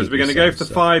going for. Is we're going to go for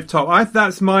the 5 top.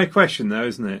 That's my question, though,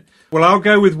 isn't it? Well, I'll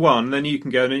go with one, then you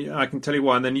can go, and I can tell you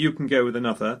one, and then you can go with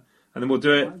another, and then we'll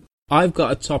do it. I've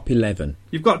got a top 11.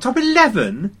 You've got top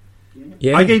 11?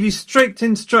 Yeah. I gave you strict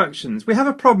instructions. We have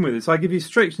a problem with this. I give you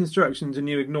strict instructions, and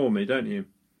you ignore me, don't you?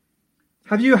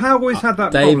 Have you always had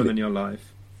that problem in your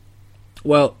life?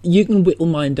 Well, you can whittle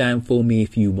mine down for me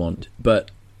if you want,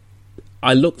 but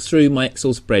I looked through my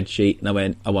Excel spreadsheet and I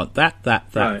went, I want that,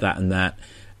 and that,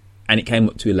 and it came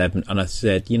up to 11, and I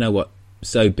said, you know what,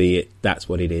 so be it, that's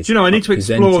what it is. Do you know, I need to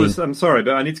explore this, I'm sorry,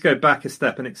 but I need to go back a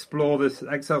step and explore this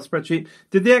Excel spreadsheet.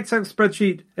 Did the Excel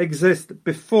spreadsheet exist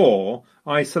before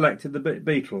I selected the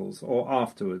Beatles, or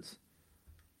afterwards?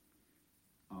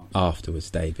 afterwards,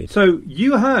 David. So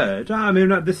you heard? I mean,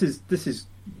 this is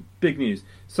big news.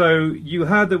 So you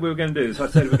heard that we were going to do this. I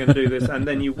said we were going to do this, and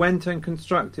then you went and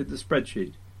constructed the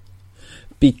spreadsheet.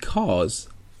 Because,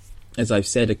 as I've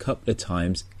said a couple of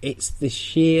times, it's the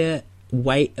sheer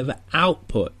weight of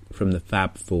output from the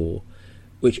Fab Four,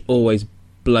 which always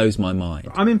blows my mind.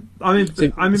 I'm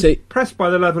impressed by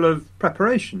the level of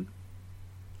preparation.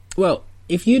 Well,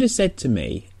 if you'd have said to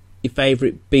me your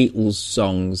favourite Beatles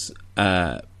songs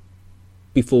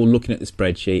before looking at the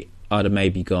spreadsheet, I'd have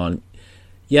maybe gone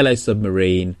Yellow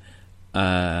Submarine,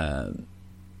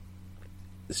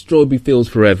 Strawberry Fields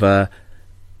Forever,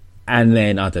 and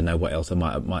then I don't know what else I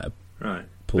might have right.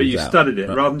 pulled But you out. studied it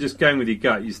right. rather than just going with your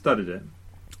gut. You studied it.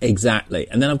 Exactly.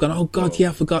 And then I've gone, oh God, yeah,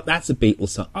 I forgot that's a Beatles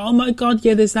song. Oh my God,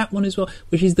 yeah, there's that one as well,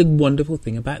 which is the wonderful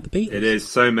thing about the Beatles. It is,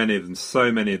 so many of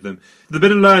them. The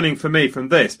bit of learning for me from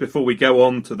this, before we go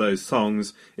on to those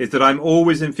songs, is that I'm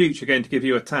always in future going to give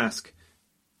you a task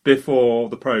before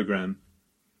the programme.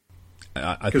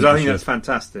 Because I think that's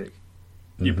fantastic.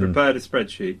 Mm-hmm. You prepared a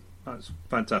spreadsheet. That's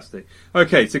fantastic.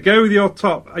 Okay, so go with your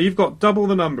top. You've got double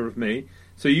the number of me,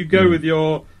 so you go with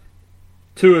your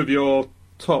two of your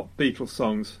top Beatles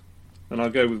songs, and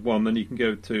I'll go with one, then you can go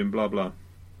with two, and blah blah.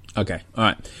 Okay, all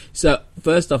right. So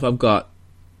first off, I've got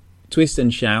Twist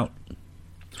and Shout,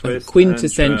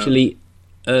 quintessentially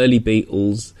early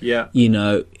Beatles. Yeah, you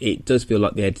know, it does feel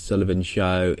like the Ed Sullivan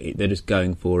Show. They're just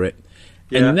going for it.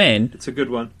 Yeah, and then it's a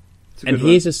good one.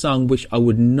 Here's a song which I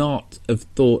would not have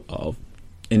thought of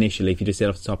initially if you just said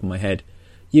off the top of my head.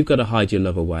 You've Got to Hide Your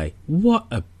Love Away. What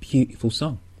a beautiful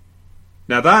song.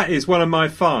 Now that is one of my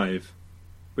 5.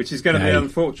 Which is going to be an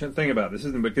unfortunate thing about this,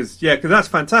 isn't it? Because that's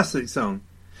a fantastic song,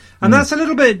 and that's a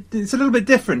little bit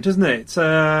different, isn't it? It's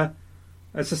a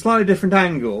slightly different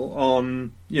angle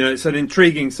on, it's an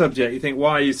intriguing subject. You think,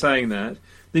 why are you saying that?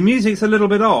 The music's a little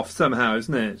bit off somehow,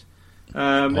 isn't it?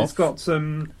 It's got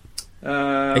some.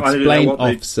 Explain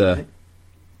off, sir.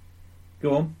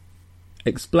 Go on.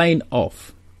 Explain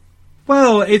off.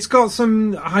 Well, it's got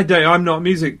some. I'm not a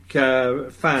music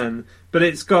fan. But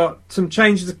it's got some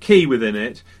changes of key within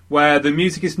it, where the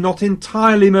music is not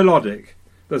entirely melodic.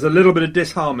 There's a little bit of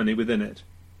disharmony within it.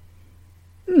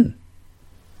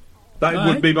 That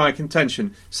would be my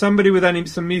contention. Somebody with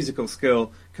some musical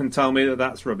skill can tell me that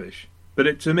that's rubbish.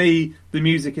 But to me, the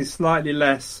music is slightly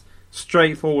less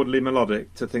straightforwardly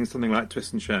melodic to something like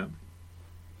Twist and Shout.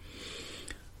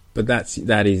 But that's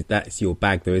your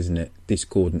bag, though, isn't it?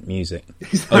 Discordant music.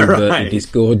 Is that right?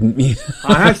 Discordant music.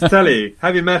 I have to tell you,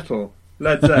 heavy metal.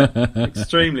 Led Zeppelin,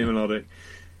 extremely melodic.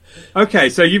 Okay,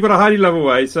 so you've got a Hide Your Love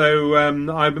Away, so I'm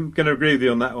going to agree with you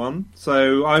on that one.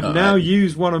 So I've now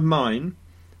used one of mine.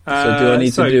 So do I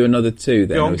need to do another 2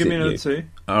 then? Go on, give me another 2.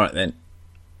 All right then.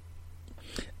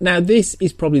 Now this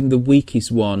is probably the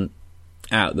weakest one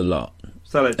out of the lot.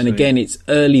 And again, it's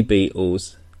early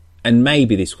Beatles, and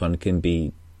maybe this one can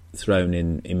be thrown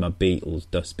in my Beatles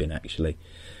dustbin actually,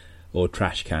 or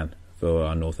trash can. For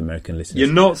our North American listeners.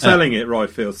 You're not selling it,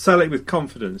 Royfield. Sell it with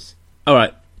confidence. All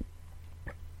right.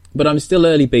 But I'm still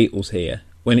early Beatles here,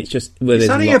 when it's just... Where You're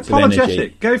sounding lots apologetic. Of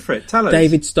energy. Go for it. Tell us.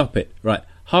 David, stop it. Right.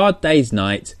 Hard Day's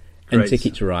Night and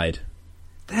Ticket to Ride.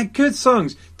 They're good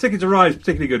songs. Ticket to Ride is a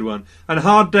particularly good one. And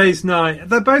Hard Day's Night,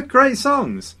 they're both great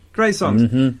songs. Great songs.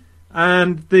 Mm-hmm.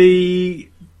 And the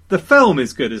film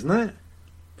is good, isn't it?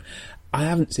 I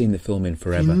haven't seen the film in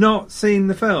forever. You've not seen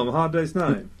the film, Hard Day's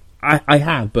Night? I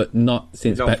have, but not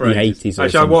since about the 80s or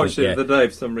Actually, I watched it the other day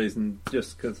for some reason,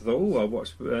 just because I thought, I'll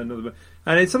watch another.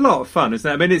 And it's a lot of fun, isn't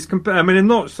it? I mean, I'm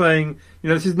not saying,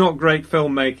 this is not great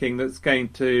filmmaking that's going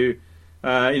to,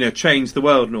 change the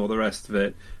world and all the rest of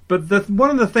it. But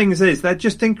one of the things is they're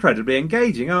just incredibly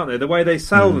engaging, aren't they? The way they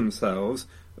sell themselves,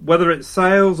 whether it's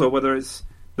sales or whether it's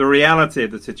the reality of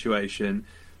the situation,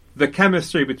 the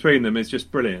chemistry between them is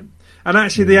just brilliant. And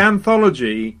actually, the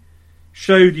anthology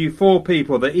showed you 4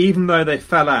 people that, even though they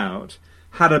fell out,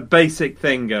 had a basic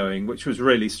thing going, which was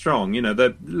really strong.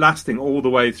 They're lasting all the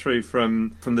way through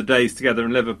from the days together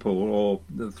in Liverpool, or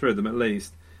the 3 of them at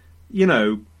least.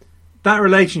 That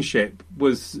relationship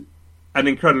was an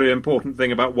incredibly important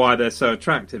thing about why they're so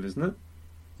attractive, isn't it?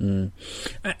 Mm.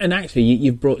 And actually,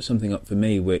 you've brought something up for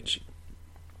me, which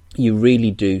you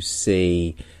really do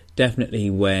see, definitely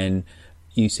when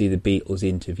you see the Beatles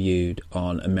interviewed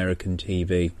on American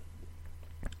TV,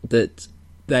 that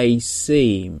they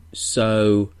seem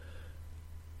so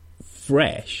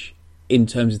fresh in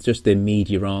terms of just their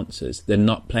media answers. They're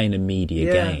not playing a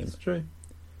media game. Yeah, it's true.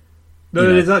 No,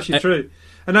 it is actually true.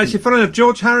 And actually, funny enough,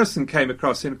 George Harrison came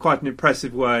across in quite an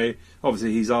impressive way.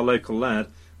 Obviously, he's our local lad,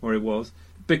 or he was.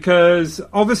 because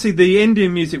obviously the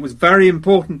Indian music was very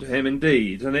important to him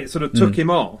indeed, and it sort of took him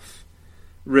off,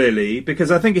 really,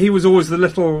 because I think he was always the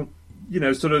little,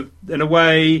 sort of, in a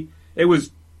way, it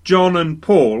was John and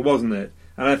Paul, wasn't it?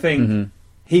 And I think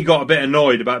he got a bit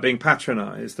annoyed about being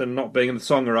patronised and not being the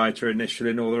songwriter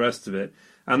initially and all the rest of it.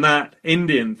 And that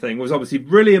Indian thing was obviously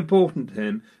really important to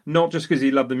him, not just because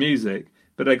he loved the music,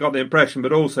 but I got the impression,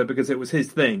 but also because it was his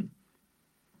thing.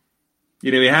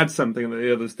 He had something that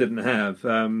the others didn't have,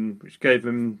 which gave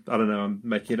him, I don't know, I'm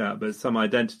making it up, but some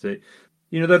identity.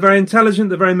 They're very intelligent,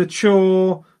 they're very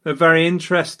mature, they're very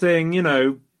interesting,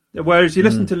 whereas you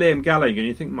listen to Liam Gallagher and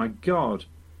you think, my God.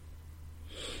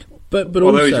 But although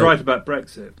also, he's right about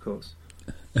Brexit, of course.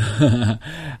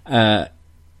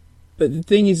 But the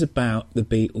thing is about the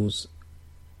Beatles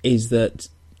is that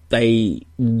they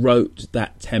wrote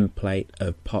that template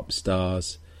of pop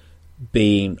stars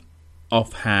being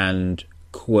offhand,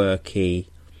 quirky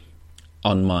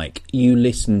on mic. You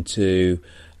listen to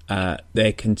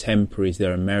their contemporaries,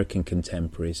 their American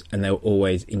contemporaries, and they were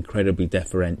always incredibly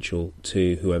deferential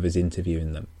to whoever's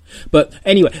interviewing them. But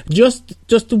anyway, just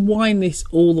to wind this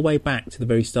all the way back to the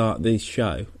very start of this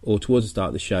show, or towards the start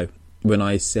of the show, when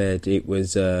I said it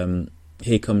was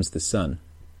Here Comes the Sun,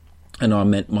 and I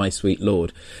meant My Sweet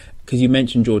Lord, because you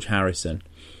mentioned George Harrison.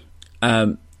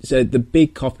 So the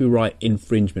big copyright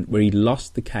infringement where he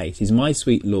lost the case is My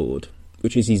Sweet Lord,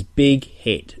 which is his big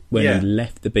hit when he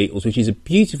left the Beatles, which is a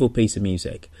beautiful piece of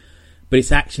music, but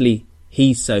it's actually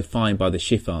He's So Fine by the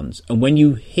Chiffons. And when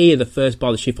you hear the first bar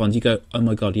of the Chiffons, you go, oh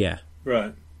my God, yeah.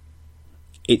 Right.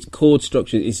 Its chord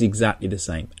structure is exactly the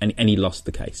same, and he lost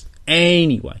the case.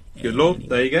 Anyway. Good Lord,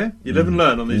 there you go. You live and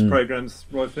learn on these programmes,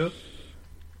 Royfield.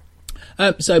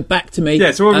 So back to me.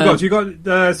 Yeah, so what have we got? You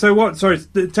got, so what, sorry,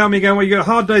 tell me again what you got.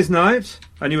 Hard Day's Night,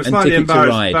 and you were slightly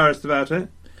embarrassed about it.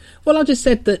 Well, I just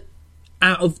said that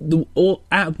out of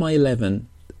my 11,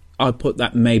 I'd put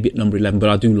that maybe at number 11, but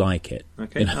I do like it.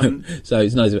 Okay. So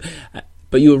it's nice.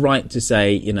 But you were right to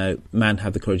say, man,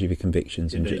 have the courage of your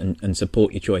convictions and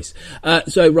support your choice.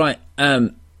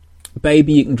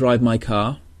 Baby, You Can Drive My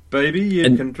Car. Baby,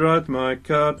 you can drive my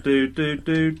car, do.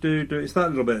 It's that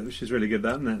little bit which is really good,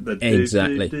 that, isn't it?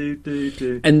 Exactly.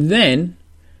 Do. And then,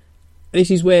 this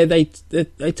is where they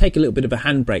take a little bit of a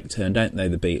handbrake turn, don't they,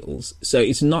 the Beatles? So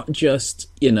it's not just,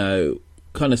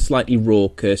 kind of slightly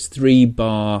raucous,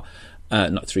 three-chord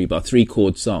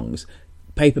songs.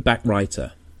 Paperback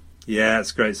Writer. Yeah,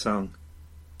 it's a great song.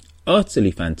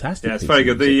 Utterly fantastic. Yeah, it's very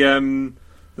good. The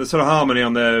sort of harmony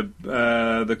on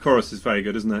the chorus is very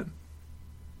good, isn't it?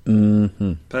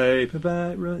 Mm-hmm.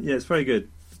 Paperback, yeah, it's very good.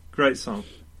 Great song.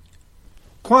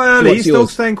 Quite early. You're still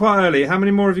staying quite early. How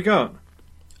many more have you got?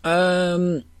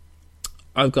 I've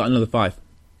got another 5.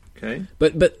 Okay.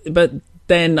 But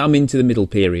then I'm into the middle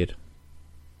period.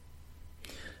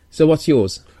 So what's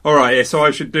yours? All right. Yeah. So I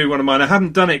should do one of mine. I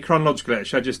haven't done it chronologically.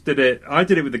 Actually, I just did it. I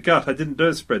did it with the gut. I didn't do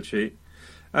a spreadsheet.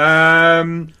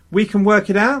 We Can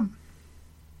Work It Out.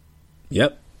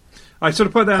 Yep. I sort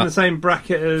of put that in the same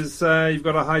bracket as You've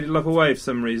Got to Hide Your Love Away for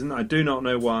some reason. I do not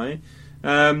know why.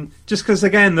 Just because,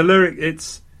 again, the lyric,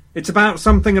 it's about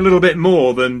something a little bit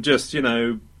more than just,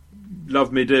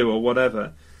 Love Me Do or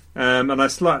whatever. And I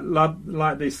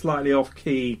like the slightly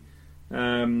off-key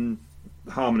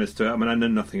harmonies to it. I mean, I know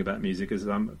nothing about music, as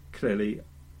I'm clearly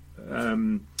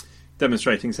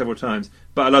demonstrating several times.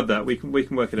 But I love that. We can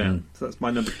work it out. So that's my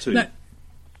number 2. No.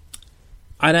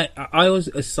 I always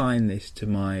assign this to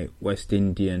my West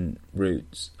Indian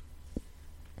roots,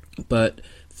 but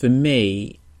for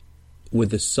me,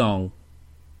 with the song,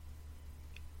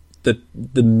 the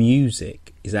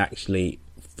music is actually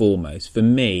foremost for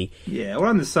me. Yeah, well,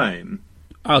 I'm the same.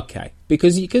 Okay,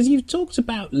 because you've talked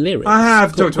about lyrics. I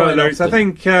have talked about lyrics. Often. I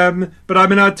think, but I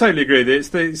mean, I totally agree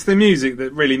that it's the music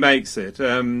that really makes it.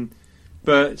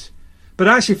 But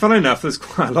actually, funnily enough, there's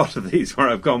quite a lot of these where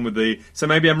I've gone with so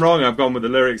maybe I'm wrong, I've gone with the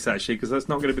lyrics, actually, because that's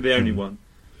not going to be the only one.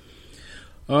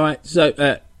 All right,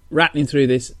 so rattling through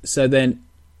this, so then,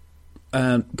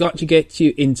 Got to Get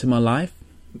You Into My Life.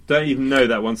 Don't even know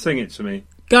that one, sing it to me.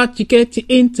 Got to Get You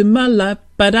Into My Life,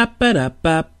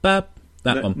 ba-da-ba-da-ba-ba.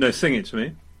 That one. No, sing it to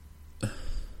me.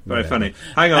 Very funny.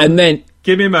 Hang on, and then,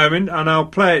 give me a moment and I'll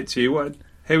play it to you.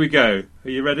 Here we go. Are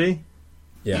you ready?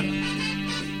 Yeah.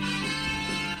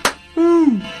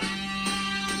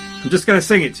 I'm just going to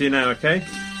sing it to you now, okay?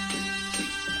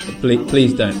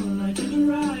 Please don't.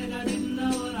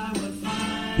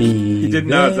 You didn't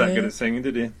know I was that good at singing,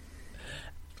 did you?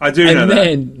 I do know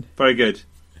that. Very good.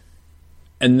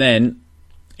 And then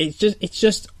it's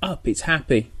just up. It's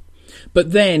happy.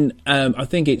 But then I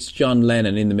think it's John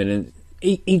Lennon in the middle.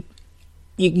 He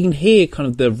you can hear kind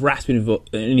of the rasping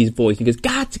in his voice. He goes,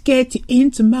 "Got to get you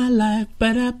into my life."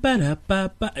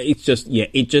 Ba-da-ba-da-ba-ba. It's just,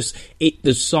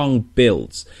 the song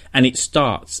builds and it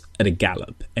starts at a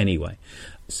gallop anyway.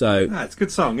 So it's a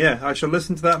good song. Yeah, I shall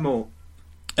listen to that more.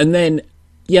 And then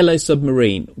Yellow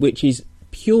Submarine, which is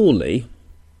purely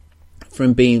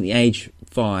from being the age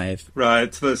 5.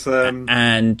 Right. There's,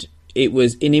 and it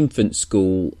was in infant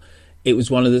school. It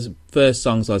was one of the first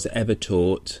songs I was ever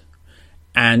taught.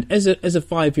 And as a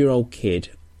 5-year-old kid,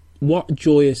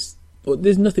 there's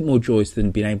nothing more joyous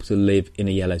than being able to live in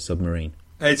a yellow submarine.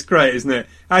 It's great, isn't it?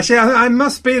 Actually, I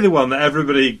must be the one that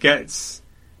everybody does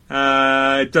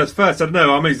first. I don't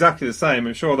know, I'm exactly the same.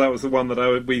 I'm sure that was the one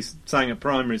that we sang at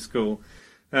primary school.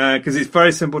 Because it's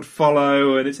very simple to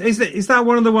follow. And is that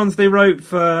one of the ones they wrote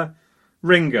for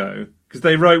Ringo? Because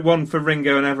they wrote one for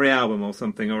Ringo in every album or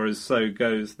something, or as so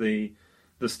goes the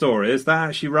story. Is that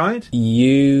actually right?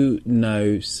 You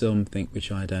know something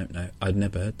which I don't know. I'd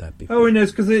never heard that before. Oh, he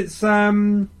knows, because it's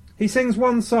he sings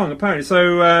one song apparently.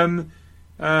 So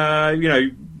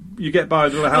you get by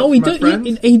with a little help from my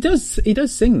friends. He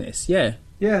does sing this. Yeah.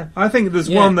 Yeah, I think there's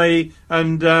one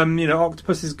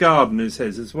Octopus's Garden is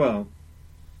his as well.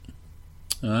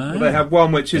 Well, they have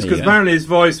one which is because apparently his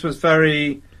voice was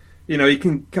very. He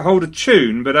can hold a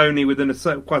tune, but only within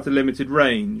quite a limited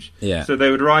range. Yeah. So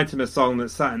they would write him a song that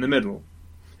sat in the middle,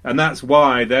 and that's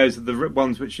why those are the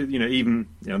ones which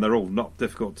they're all not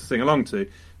difficult to sing along to,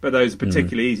 but those are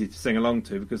particularly easy to sing along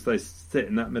to because they sit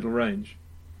in that middle range.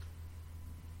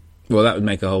 Well, that would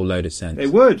make a whole load of sense.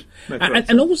 It would,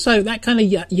 and also that kind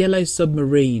of Yellow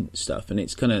Submarine stuff, and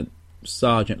it's kind of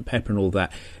Sergeant Pepper and all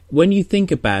that. When you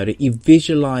think about it, you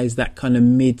visualise that kind of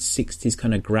mid-60s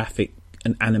kind of graphic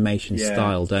and animation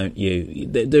style, don't you?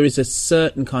 There is a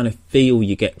certain kind of feel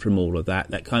you get from all of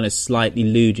that kind of slightly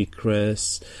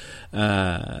ludicrous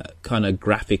kind of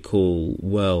graphical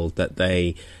world that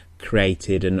they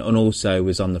created and also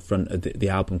was on the front of the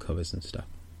album covers and stuff.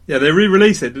 Yeah, they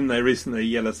re-released it, didn't they, recently,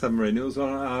 Yellow Submarine? It was on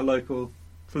our local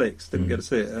flicks. Didn't get to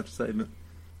see it, I have to say.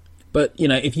 But,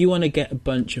 if you want to get a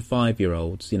bunch of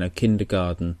 5-year-olds,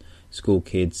 kindergarten school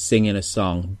kids singing a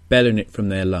song, belling it from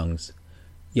their lungs,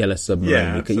 Yellow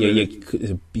Submarine. You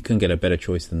couldn't get a better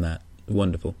choice than that.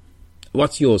 Wonderful.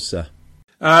 What's yours, sir?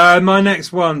 My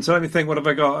next one. So let me think. What have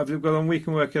I got? I've got on We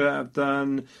Can Work It Out. I've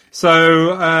done.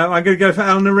 So I'm going to go for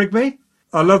Eleanor Rigby.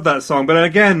 I love that song, but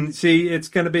again, see, it's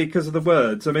going to be because of the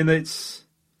words. I mean, it's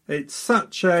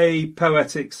such a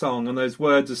poetic song, and those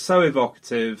words are so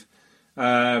evocative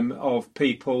of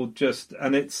people. There's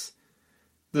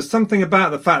something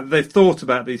about the fact that they've thought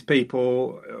about these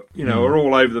people. Are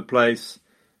all over the place.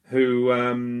 Who,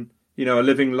 are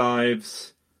living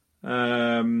lives,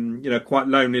 quite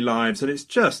lonely lives. And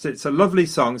it's a lovely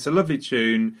song, it's a lovely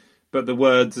tune, but the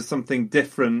words are something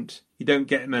different. You don't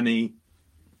get many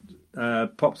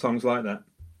pop songs like that.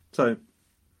 So,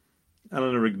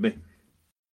 Eleanor Rigby.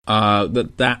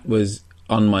 That was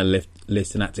on my list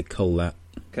and I had to cull that.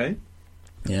 Okay.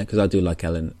 Yeah, because I do like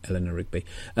Eleanor Rigby.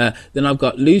 Then I've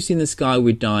got Lucy in the Sky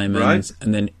with Diamonds,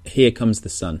 and then Here Comes the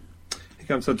Sun.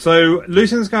 So,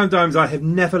 Lucy in the Sky with Diamonds I have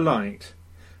never liked.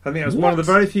 I think it was one of the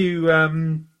very few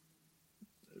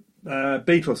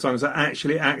Beatles songs I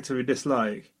actually actively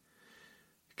dislike.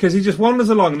 Because he just wanders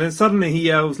along and then suddenly he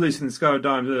yells Lucy in the Sky with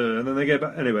Diamonds, and then they go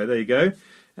back. Anyway, there you go.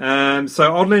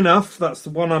 So, oddly enough, that's the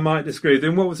one I might disagree with.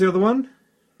 And what was the other one?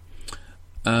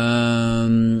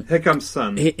 Here Comes the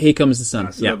Sun. Here Comes the Sun.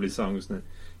 That's a lovely song, isn't it?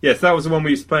 Yes, that was the one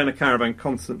we used to play in a caravan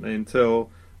constantly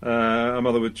until... our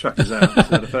mother would chuck us out.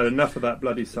 So I'd heard enough of that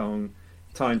bloody song.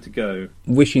 Time to go.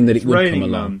 Wishing that it would raining, come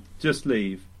along. Mum. Just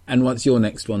leave. And what's your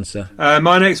next one, sir?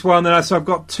 My next one, so I've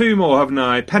got 2 more, haven't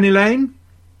I? Penny Lane.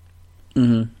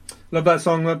 Mm-hmm. Love that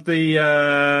song. Love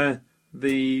the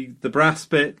brass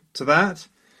bit to that.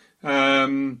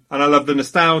 And I love the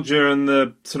nostalgia and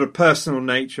the sort of personal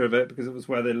nature of it because it was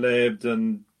where they lived,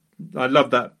 and I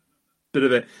love that bit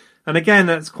of it. And again,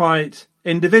 that's quite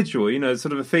individual,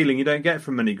 sort of a feeling you don't get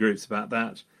from many groups about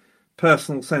that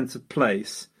personal sense of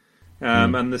place.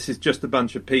 And this is just a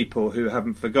bunch of people who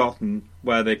haven't forgotten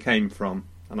where they came from,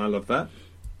 and I love that.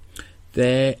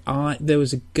 There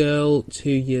was a girl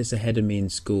 2 years ahead of me in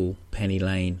school, Penny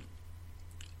Lane.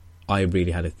 I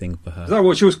really had a thing for her. Is that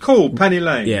what she was called, Penny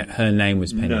Lane? Yeah, her name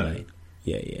was Penny Lane.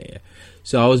 Yeah.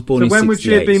 So I was born in 68. So when would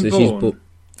she have been born?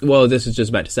 Well, this was just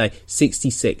about to say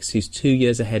 66. Who's 2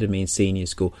 years ahead of me in senior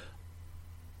school.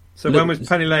 So when was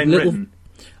Penny Lane written?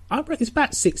 I reckon it's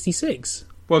about 66.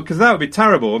 Well, because that would be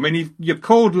terrible. I mean, you're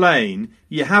called Lane,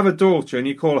 you have a daughter, and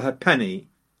you call her Penny.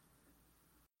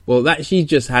 Well, she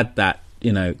just had that,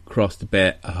 crossed a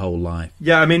bit her whole life.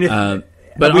 Yeah, I mean,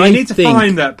 But we need to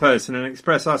find that person and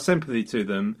express our sympathy to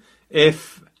them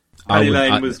if Penny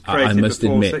Lane was created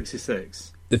before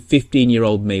 66. The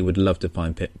 15-year-old me would love to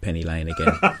find Penny Lane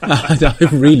again. I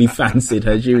really fancied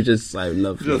her. She was just so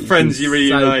lovely. The Friends You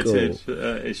Reunited. So cool.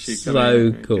 Is she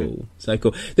so cool. Okay. So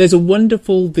cool. There's a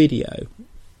wonderful video,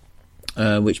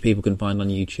 which people can find on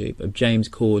YouTube, of James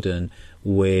Corden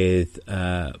with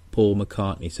Paul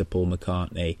McCartney, Sir Paul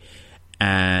McCartney,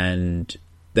 and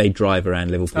they drive around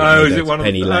Liverpool. Oh, is it one of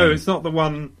the... Oh, it's not the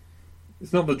one...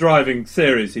 It's not the driving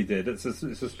series he did. It's a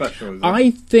special. Isn't it?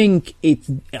 I think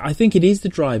it is the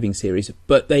driving series,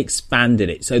 but they expanded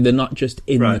it so they're not just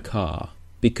in the car,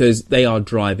 because they are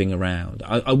driving around.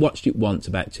 I watched it once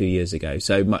about 2 years ago,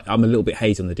 so I'm a little bit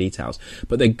hazy on the details.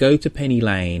 But they go to Penny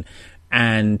Lane,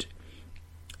 and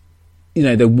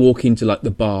they walk into like the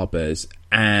barbers,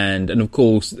 and of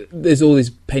course there's all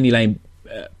this Penny Lane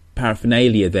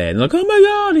paraphernalia there, and like, oh my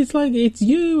god, it's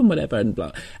you and whatever, and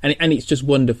blah, and it's just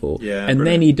wonderful. Yeah, and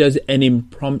then he does an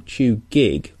impromptu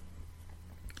gig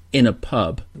in a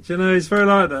pub. Do you know, he's very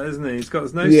like that, isn't he? He's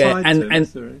got no side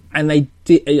to it. And they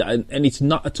did, and it's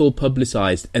not at all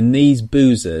publicised. And these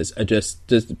boozers are just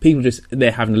people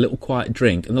they're having a little quiet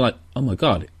drink, and they're like, oh my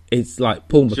god, it's like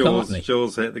Paul McCartney.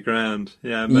 Jaws hit the ground.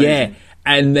 Yeah, amazing. Yeah,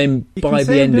 and then by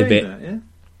the end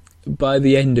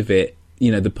of it.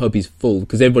 The pub is full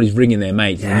because everybody's ringing their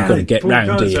mates and you've got to get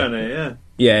round here.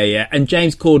 Yeah. And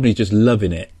James Corden is just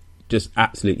loving it, just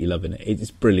absolutely loving it. It's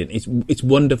brilliant. It's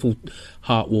wonderful,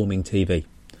 heartwarming TV,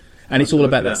 and it's all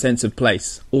about that sense of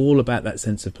place. All about that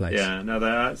sense of place. Yeah, no,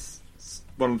 that's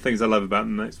one of the things I love about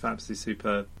them. It's absolutely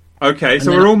superb. Okay,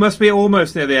 so we're almost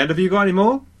near the end. Have you got any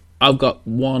more? I've got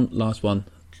one last one.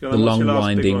 The Long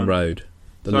Winding Road.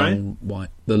 The long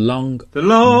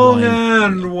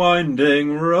and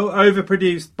winding road,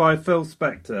 overproduced by Phil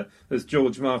Spector, as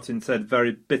George Martin said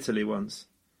very bitterly once.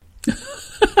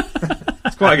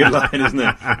 It's quite a good line, isn't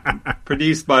it?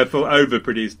 Overproduced by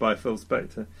Phil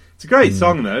Spector. It's a great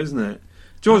song, though, isn't it?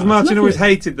 George Martin always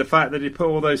hated the fact that he put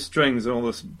all those strings and all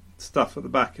this stuff at the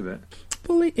back of it.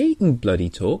 Well, he can bloody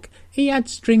talk. He had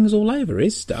strings all over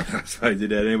his stuff. That's how he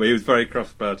did it. Anyway, he was very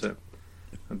cross about it.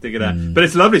 I'll dig it out. But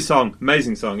it's a lovely song.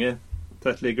 Amazing song, yeah.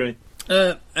 Totally agree.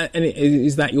 And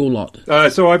is that your lot?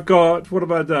 So I've got... What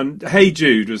have I done? Hey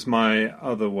Jude was my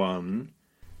other one.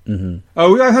 Mm-hmm.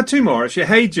 Oh, I had two more, actually.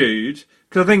 Hey Jude,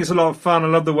 because I think it's a lot of fun. I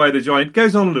love the way they join. It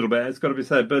goes on a little bit, it's got to be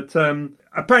said. But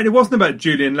apparently it wasn't about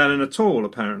Julian Lennon at all,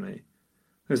 apparently.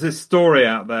 There's this story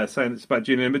out there saying it's about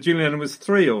Julian Lennon, but Julian Lennon was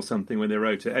 3 or something when they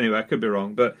wrote it. Anyway, I could be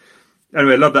wrong, but...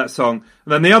 Anyway, I love that song.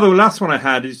 And then the last one I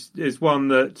had is one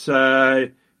that...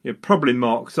 you probably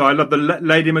mock. So I love the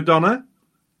Lady Madonna.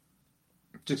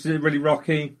 Just really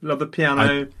rocky. Love the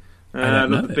piano. I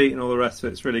love the beat and all the rest of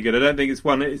it. It's really good. I don't think it's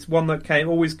one. It's one that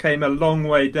always came a long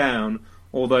way down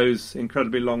all those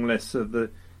incredibly long lists of the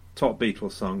top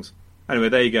Beatles songs. Anyway,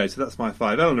 there you go. So that's my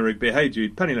 5. Eleanor Rigby, Hey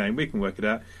Jude, Penny Lane. We can work it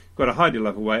out. We've got a Heidi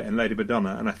Loverway and Lady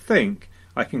Madonna, and I think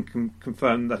I can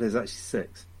confirm that is actually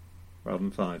 6 rather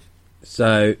than 5.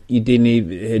 So you didn't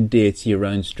even adhere to your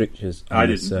own strictures. I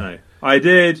didn't. No. I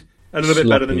did a little bit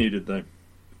better than you did, though.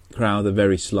 Crowd are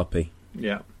very sloppy.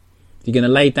 Yeah. If you're going to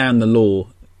lay down the law,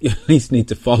 you at least need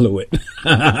to follow it.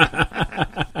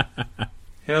 The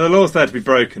law's there to be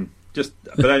broken,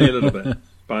 but only a little bit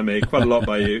by me. Quite a lot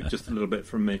by you, just a little bit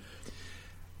from me.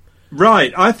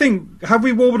 Right, I think, have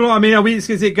we warbled on? I mean, is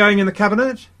it going in the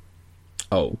cabinet?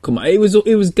 Oh, come on. It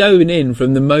was going in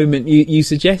from the moment you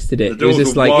suggested it. The doors it was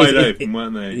just were like, wide open,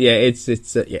 weren't they? Yeah, it's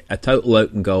a total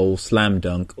open goal, slam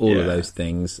dunk, all of those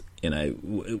things.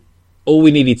 All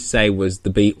we needed to say was the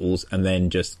Beatles and then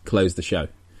just close the show.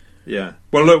 Yeah.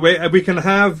 Well, look, we can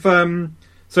have...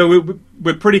 so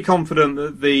we're pretty confident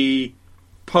that the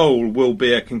poll will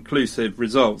be a conclusive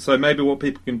result. So maybe what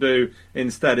people can do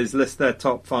instead is list their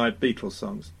top 5 Beatles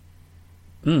songs.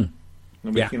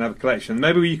 And we can have a collection.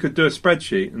 Maybe you could do a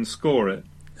spreadsheet and score it.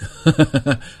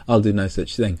 I'll do no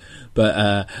such thing.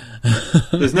 But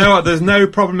there's no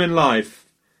problem in life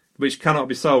which cannot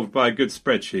be solved by a good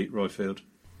spreadsheet, Royfield.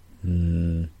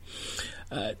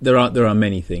 There are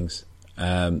many things.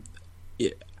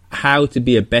 How to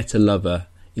be a better lover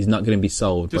is not going to be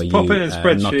solved by you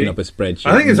knocking up a spreadsheet.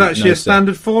 I think there's actually a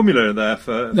standard formula there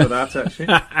for that, actually.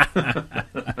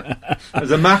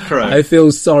 There's a macro. I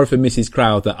feel sorry for Mrs.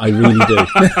 Crowd that I really do.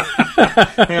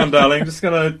 Hang on, darling. Just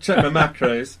going to check my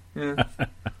macros. Yeah.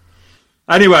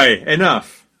 Anyway,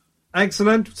 enough.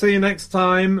 Excellent. See you next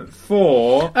time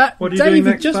for... what are you doing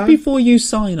next time? Before you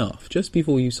sign off,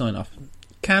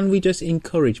 can we just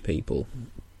encourage people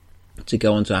to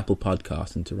go onto Apple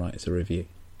Podcasts and to write us a review?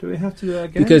 Do we have to do that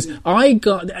again? Because I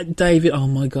got... David, oh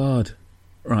my God.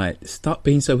 right, stop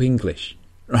being so English.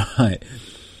 Right.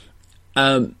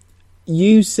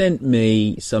 You sent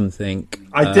me something.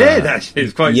 I did, actually. It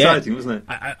was quite exciting, wasn't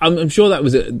it? I'm sure that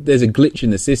was there's a glitch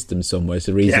in the system somewhere. It's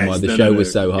the reason why the show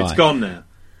was so high. It's gone now.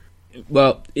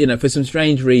 Well, for some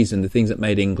strange reason, the things that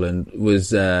made England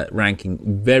was ranking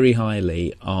very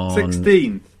highly on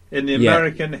 16th in the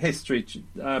American history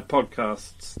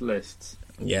podcasts lists.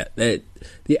 Yeah, the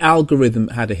algorithm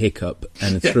had a hiccup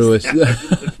and threw us.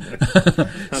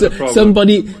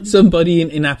 Somebody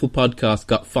in Apple Podcasts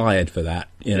got fired for that.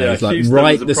 It's like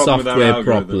write the software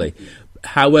properly.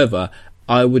 However,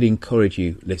 I would encourage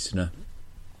you, listener,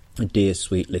 a dear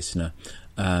sweet listener,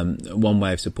 one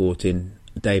way of supporting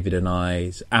David and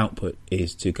I's output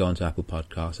is to go onto Apple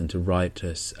Podcasts and to write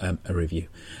us a review.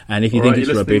 And if you think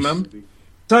it's rubbish,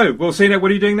 so we'll see. What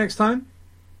are you doing next time?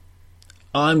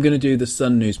 I'm going to do the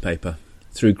Sun newspaper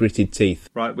through gritted teeth.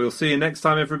 Right, we'll see you next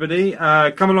time, everybody.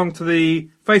 Come along to the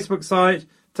Facebook site.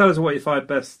 Tell us what your 5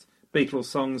 best Beatles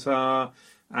songs are,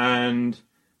 and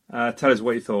tell us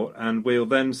what you thought. And we'll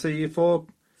then see you for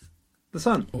the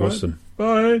Sun. Awesome.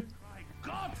 Right? Bye.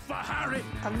 God for Harry!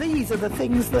 And these are the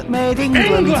things that made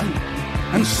England.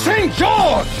 And St.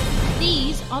 George!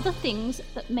 These are the things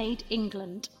that made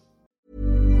England.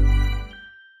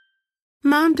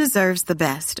 Mom deserves the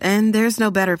best, and there's no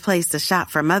better place to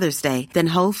shop for Mother's Day than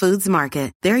Whole Foods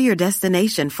Market. They're your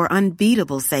destination for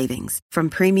unbeatable savings, from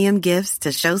premium gifts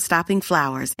to show-stopping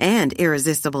flowers and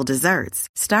irresistible desserts.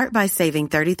 Start by saving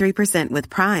 33% with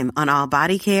Prime on all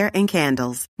body care and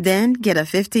candles. Then get a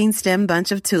 15-stem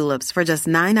bunch of tulips for just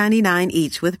 $9.99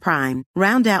 each with Prime.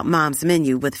 Round out Mom's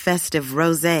menu with festive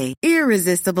rosé,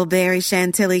 irresistible berry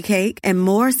chantilly cake, and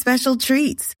more special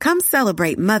treats. Come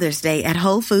celebrate Mother's Day at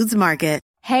Whole Foods Market.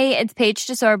 Hey, it's Paige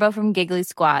DeSorbo from Giggly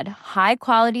Squad. High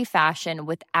quality fashion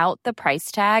without the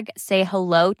price tag. Say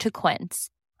hello to Quince.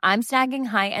 I'm snagging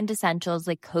high-end essentials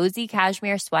like cozy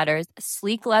cashmere sweaters,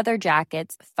 sleek leather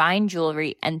jackets, fine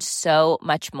jewelry, and so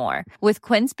much more. With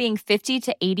Quince being 50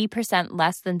 to 80%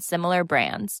 less than similar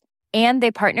brands. And they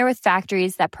partner with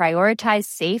factories that prioritize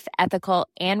safe, ethical,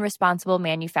 and responsible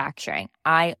manufacturing.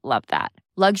 I love that.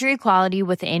 Luxury quality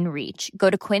within reach. Go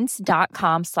to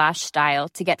quince.com/style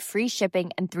to get free shipping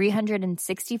and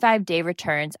 365-day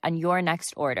returns on your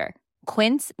next order.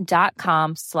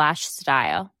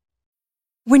 Quince.com/style.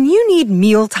 When you need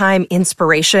mealtime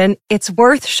inspiration, it's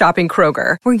worth shopping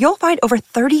Kroger, where you'll find over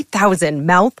 30,000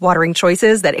 mouth-watering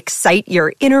choices that excite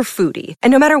your inner foodie. And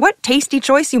no matter what tasty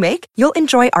choice you make, you'll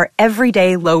enjoy our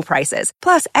everyday low prices,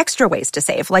 plus extra ways to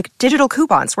save, like digital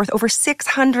coupons worth over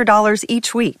 $600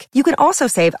 each week. You can also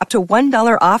save up to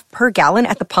 $1 off per gallon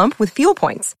at the pump with fuel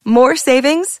points. More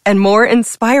savings and more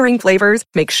inspiring flavors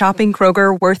make shopping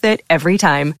Kroger worth it every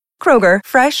time. Kroger,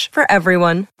 fresh for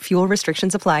everyone. Fuel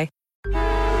restrictions apply.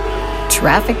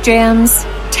 Traffic jams,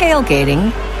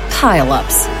 tailgating,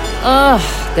 pile-ups. Ugh,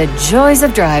 the joys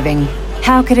of driving.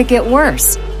 How could it get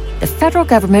worse? The federal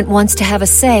government wants to have a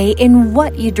say in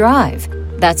what you drive.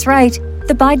 That's right.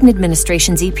 The Biden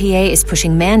administration's EPA is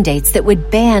pushing mandates that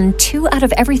would ban 2 out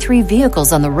of every 3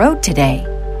 vehicles on the road today.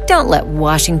 Don't let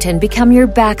Washington become your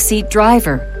backseat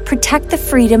driver. Protect the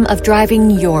freedom of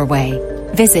driving your way.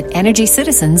 Visit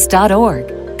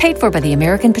EnergyCitizens.org. Paid for by the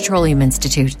American Petroleum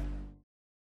Institute.